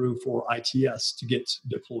going through for ITS to get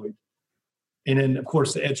deployed. And then, of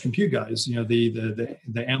course, the edge compute guys,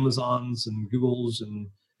 the Amazons and Googles and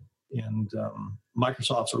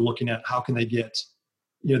Microsofts are looking at how can they get,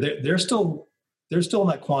 they're still in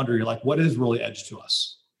that quandary, like what is really edge to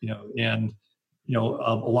us, and a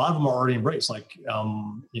lot of them are already embraced, like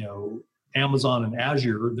Amazon and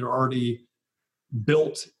Azure. They're already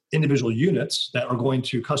built individual units that are going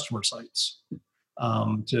to customer sites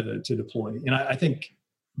to deploy, and I think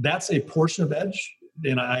that's a portion of edge,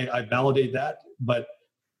 and I validate that. But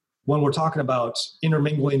when we're talking about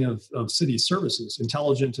intermingling of city services,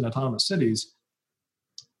 intelligent and autonomous cities,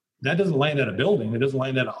 that doesn't land at a building. It doesn't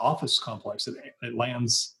land at an office complex. It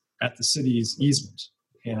lands at the city's easement.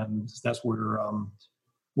 And that's where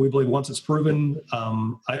we believe once it's proven,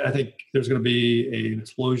 I think there's going to be an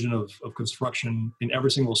explosion of construction in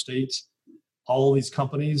every single state. All these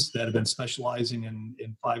companies that have been specializing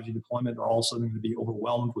in 5G deployment are also going to be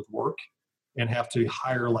overwhelmed with work and have to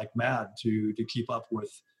hire like mad to keep up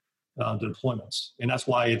with the deployments. And that's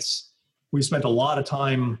why we spent a lot of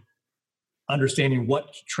time understanding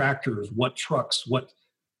what tractors, what trucks, what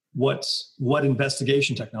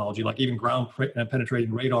investigation technology, like even ground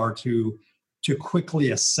penetrating radar to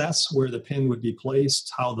quickly assess where the pin would be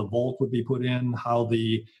placed, how the volt would be put in, how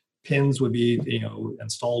the pins would be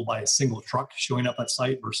installed by a single truck showing up at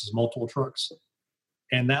site versus multiple trucks.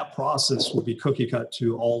 And that process will be cookie cut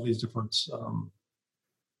to all these different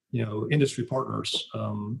industry partners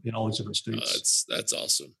in all these different states. That's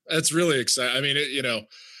awesome. That's really exciting. I mean,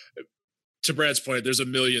 to Brad's point, there's a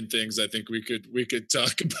million things I think we could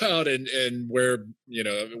talk about, and where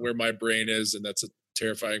my brain is, and that's a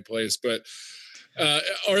terrifying place. But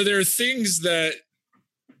are there things that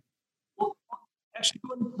actually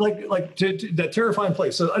like to that terrifying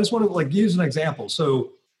place? So I just want to use an example.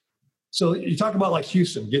 So you talk about like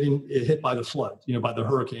Houston getting hit by the flood, by the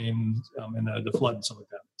hurricane and the flood and stuff like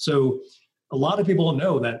that. So a lot of people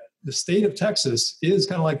know that the state of Texas is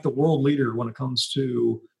kind of like the world leader when it comes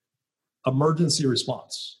to emergency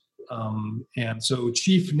response. And so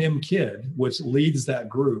Chief Nim Kidd, which leads that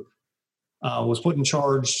group, was put in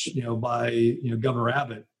charge, by Governor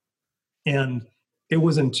Abbott. And it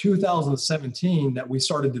was in 2017 that we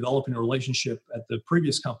started developing a relationship at the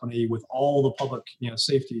previous company with all the public,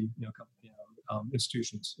 safety,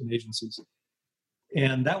 institutions and agencies.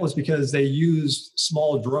 And that was because they used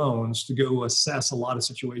small drones to go assess a lot of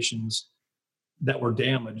situations that were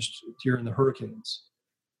damaged during the hurricanes.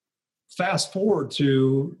 Fast forward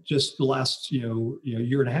to just the last,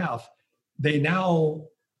 year and a half, they now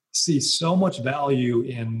see so much value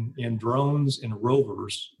in drones and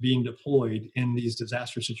rovers being deployed in these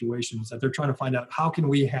disaster situations that they're trying to find out how can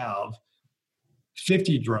we have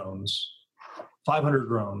 50 drones, 500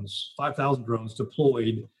 drones, 5,000 drones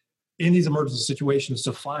deployed in these emergency situations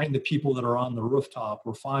to find the people that are on the rooftop,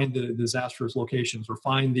 or find the disastrous locations, or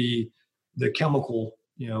find the chemical,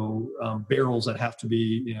 barrels that have to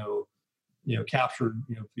be, captured,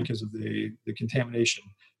 because of the contamination.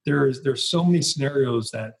 There's so many scenarios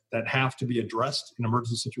that have to be addressed in an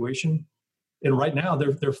emergency situation. And right now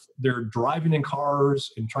they're driving in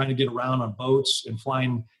cars and trying to get around on boats and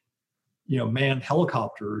flying, manned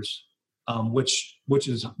helicopters, which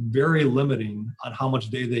is very limiting on how much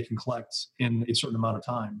data they can collect in a certain amount of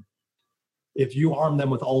time. If you arm them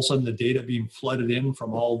with all of a sudden the data being flooded in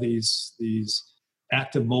from all these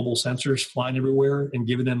active mobile sensors flying everywhere and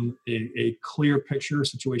giving them a clear picture,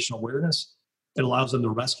 situational awareness, it allows them to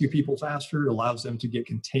rescue people faster. It allows them to get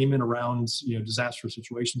containment around disaster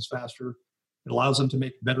situations faster. It allows them to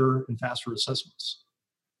make better and faster assessments.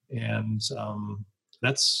 And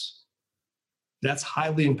that's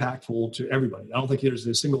highly impactful to everybody. I don't think there's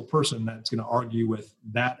a single person that's going to argue with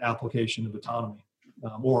that application of autonomy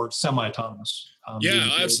or semi-autonomous.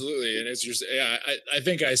 Yeah, absolutely. And it's just, I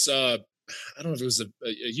think I saw, I don't know if it was a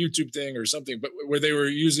YouTube thing or something, but where they were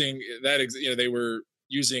using that, they were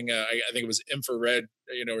using, I think it was infrared,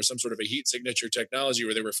 or some sort of a heat signature technology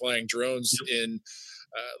where they were flying drones in,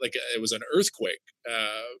 it was an earthquake,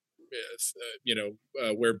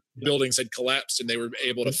 where buildings had collapsed and they were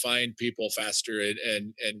able to find people faster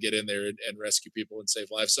and get in there and rescue people and save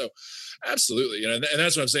lives. So absolutely. And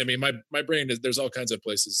that's what I'm saying. I mean, my brain is, there's all kinds of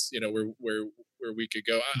places, where we could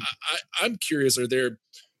go. I'm curious, are there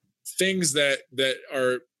things that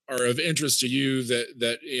are of interest to you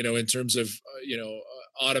that in terms of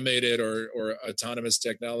automated or autonomous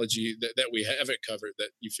technology that we haven't covered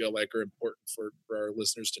that you feel like are important for our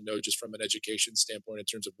listeners to know, just from an education standpoint, in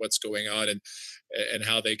terms of what's going on and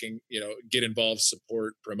how they can, get involved,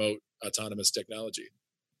 support, promote autonomous technology?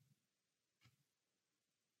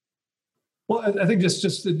 Well, I think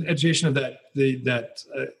just the education of that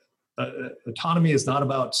autonomy is not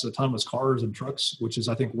about autonomous cars and trucks, which is,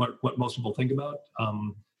 I think, what most people think about.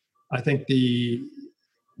 I think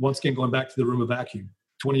once again, going back to the room of vacuum,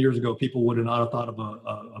 20 years ago, people would not have thought of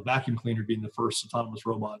a vacuum cleaner being the first autonomous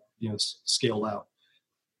robot, scaled out.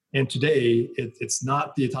 And today, it's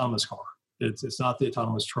not the autonomous car. It's not the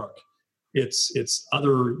autonomous truck. It's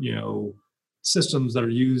other, systems that are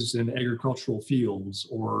used in agricultural fields,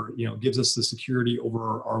 or, gives us the security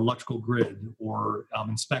over our electrical grid, or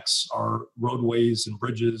inspects our roadways and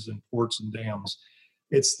bridges and ports and dams.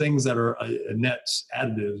 It's things that are a net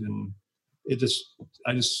additive, and I just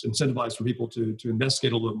incentivize for people to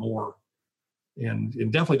investigate a little bit more, and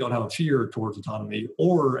definitely don't have a fear towards autonomy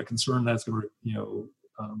or a concern that's going to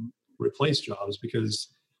replace jobs, because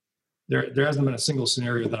there hasn't been a single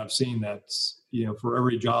scenario that I've seen that's, for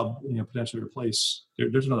every job potentially replaced,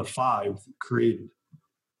 there's another 5 created.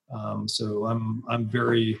 So I'm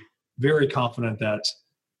very, very confident that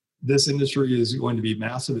this industry is going to be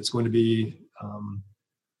massive. It's going to be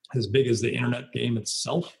as big as the internet game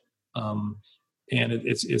itself. And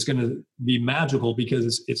it's going to be magical,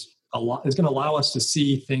 because it's going to allow us to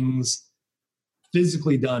see things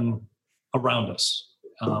physically done around us.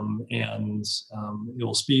 And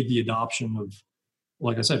it'll speed the adoption of,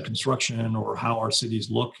 like I said, construction, or how our cities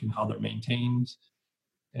look and how they're maintained.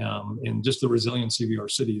 And just the resiliency of our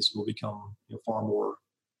cities will become far more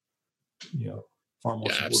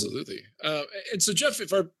supportive. Absolutely. And so, Jeff,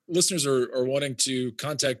 if our listeners are wanting to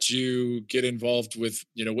contact you, get involved with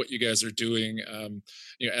what you guys are doing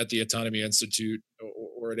at the Autonomy Institute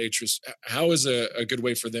or at Atris, how is a good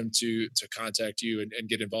way for them to contact you and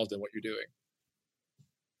get involved in what you're doing?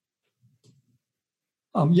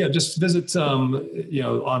 Just visit,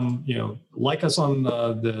 like us on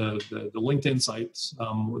the LinkedIn sites.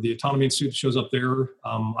 The Autonomy Institute shows up there.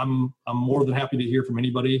 I'm more than happy to hear from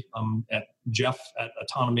anybody. At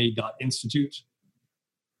jeff@autonomy.institute.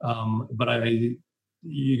 But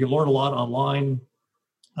you can learn a lot online.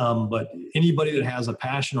 But anybody that has a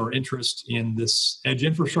passion or interest in this edge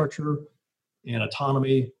infrastructure and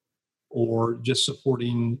autonomy, or just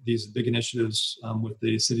supporting these big initiatives with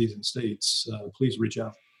the cities and states, please reach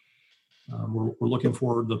out. We're looking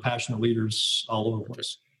for the passionate leaders all over the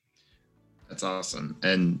place. That's awesome.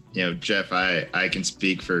 And, Jeff, I can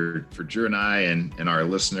speak for Drew and I and our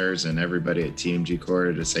listeners and everybody at TMG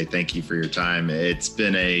Core to say thank you for your time. It's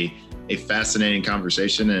been a fascinating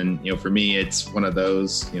conversation. And, for me, it's one of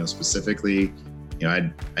those, specifically,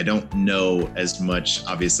 I don't know as much,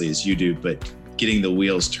 obviously, as you do, but getting the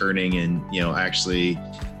wheels turning and, actually,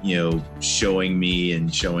 showing me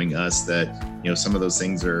and showing us that, some of those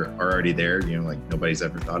things are already there, like nobody's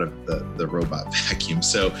ever thought of the robot vacuum.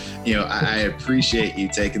 So, I appreciate you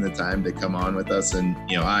taking the time to come on with us. And,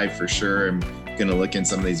 I for sure am going to look in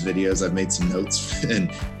some of these videos. I've made some notes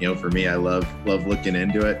and, for me, I love looking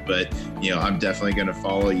into it, but, I'm definitely going to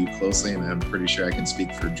follow you closely, and I'm pretty sure I can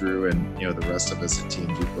speak for Drew and, the rest of us at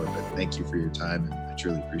TMG Corp. But thank you for your time, and I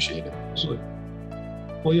truly appreciate it. Absolutely.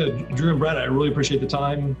 Well, Drew and Brad, I really appreciate the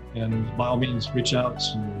time, and by all means, reach out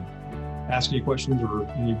and ask any questions or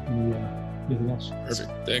anything else.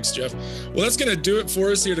 Perfect. Thanks, Jeff. Well, that's going to do it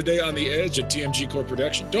for us here today on The Edge at TMG Core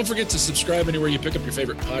Production. Don't forget to subscribe anywhere you pick up your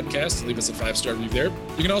favorite podcast and leave us a 5-star review there.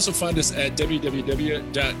 You can also find us at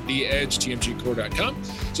www.theedgetmgcore.com.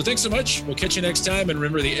 So thanks so much. We'll catch you next time, and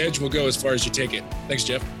remember, the edge will go as far as you take it. Thanks,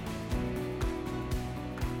 Jeff.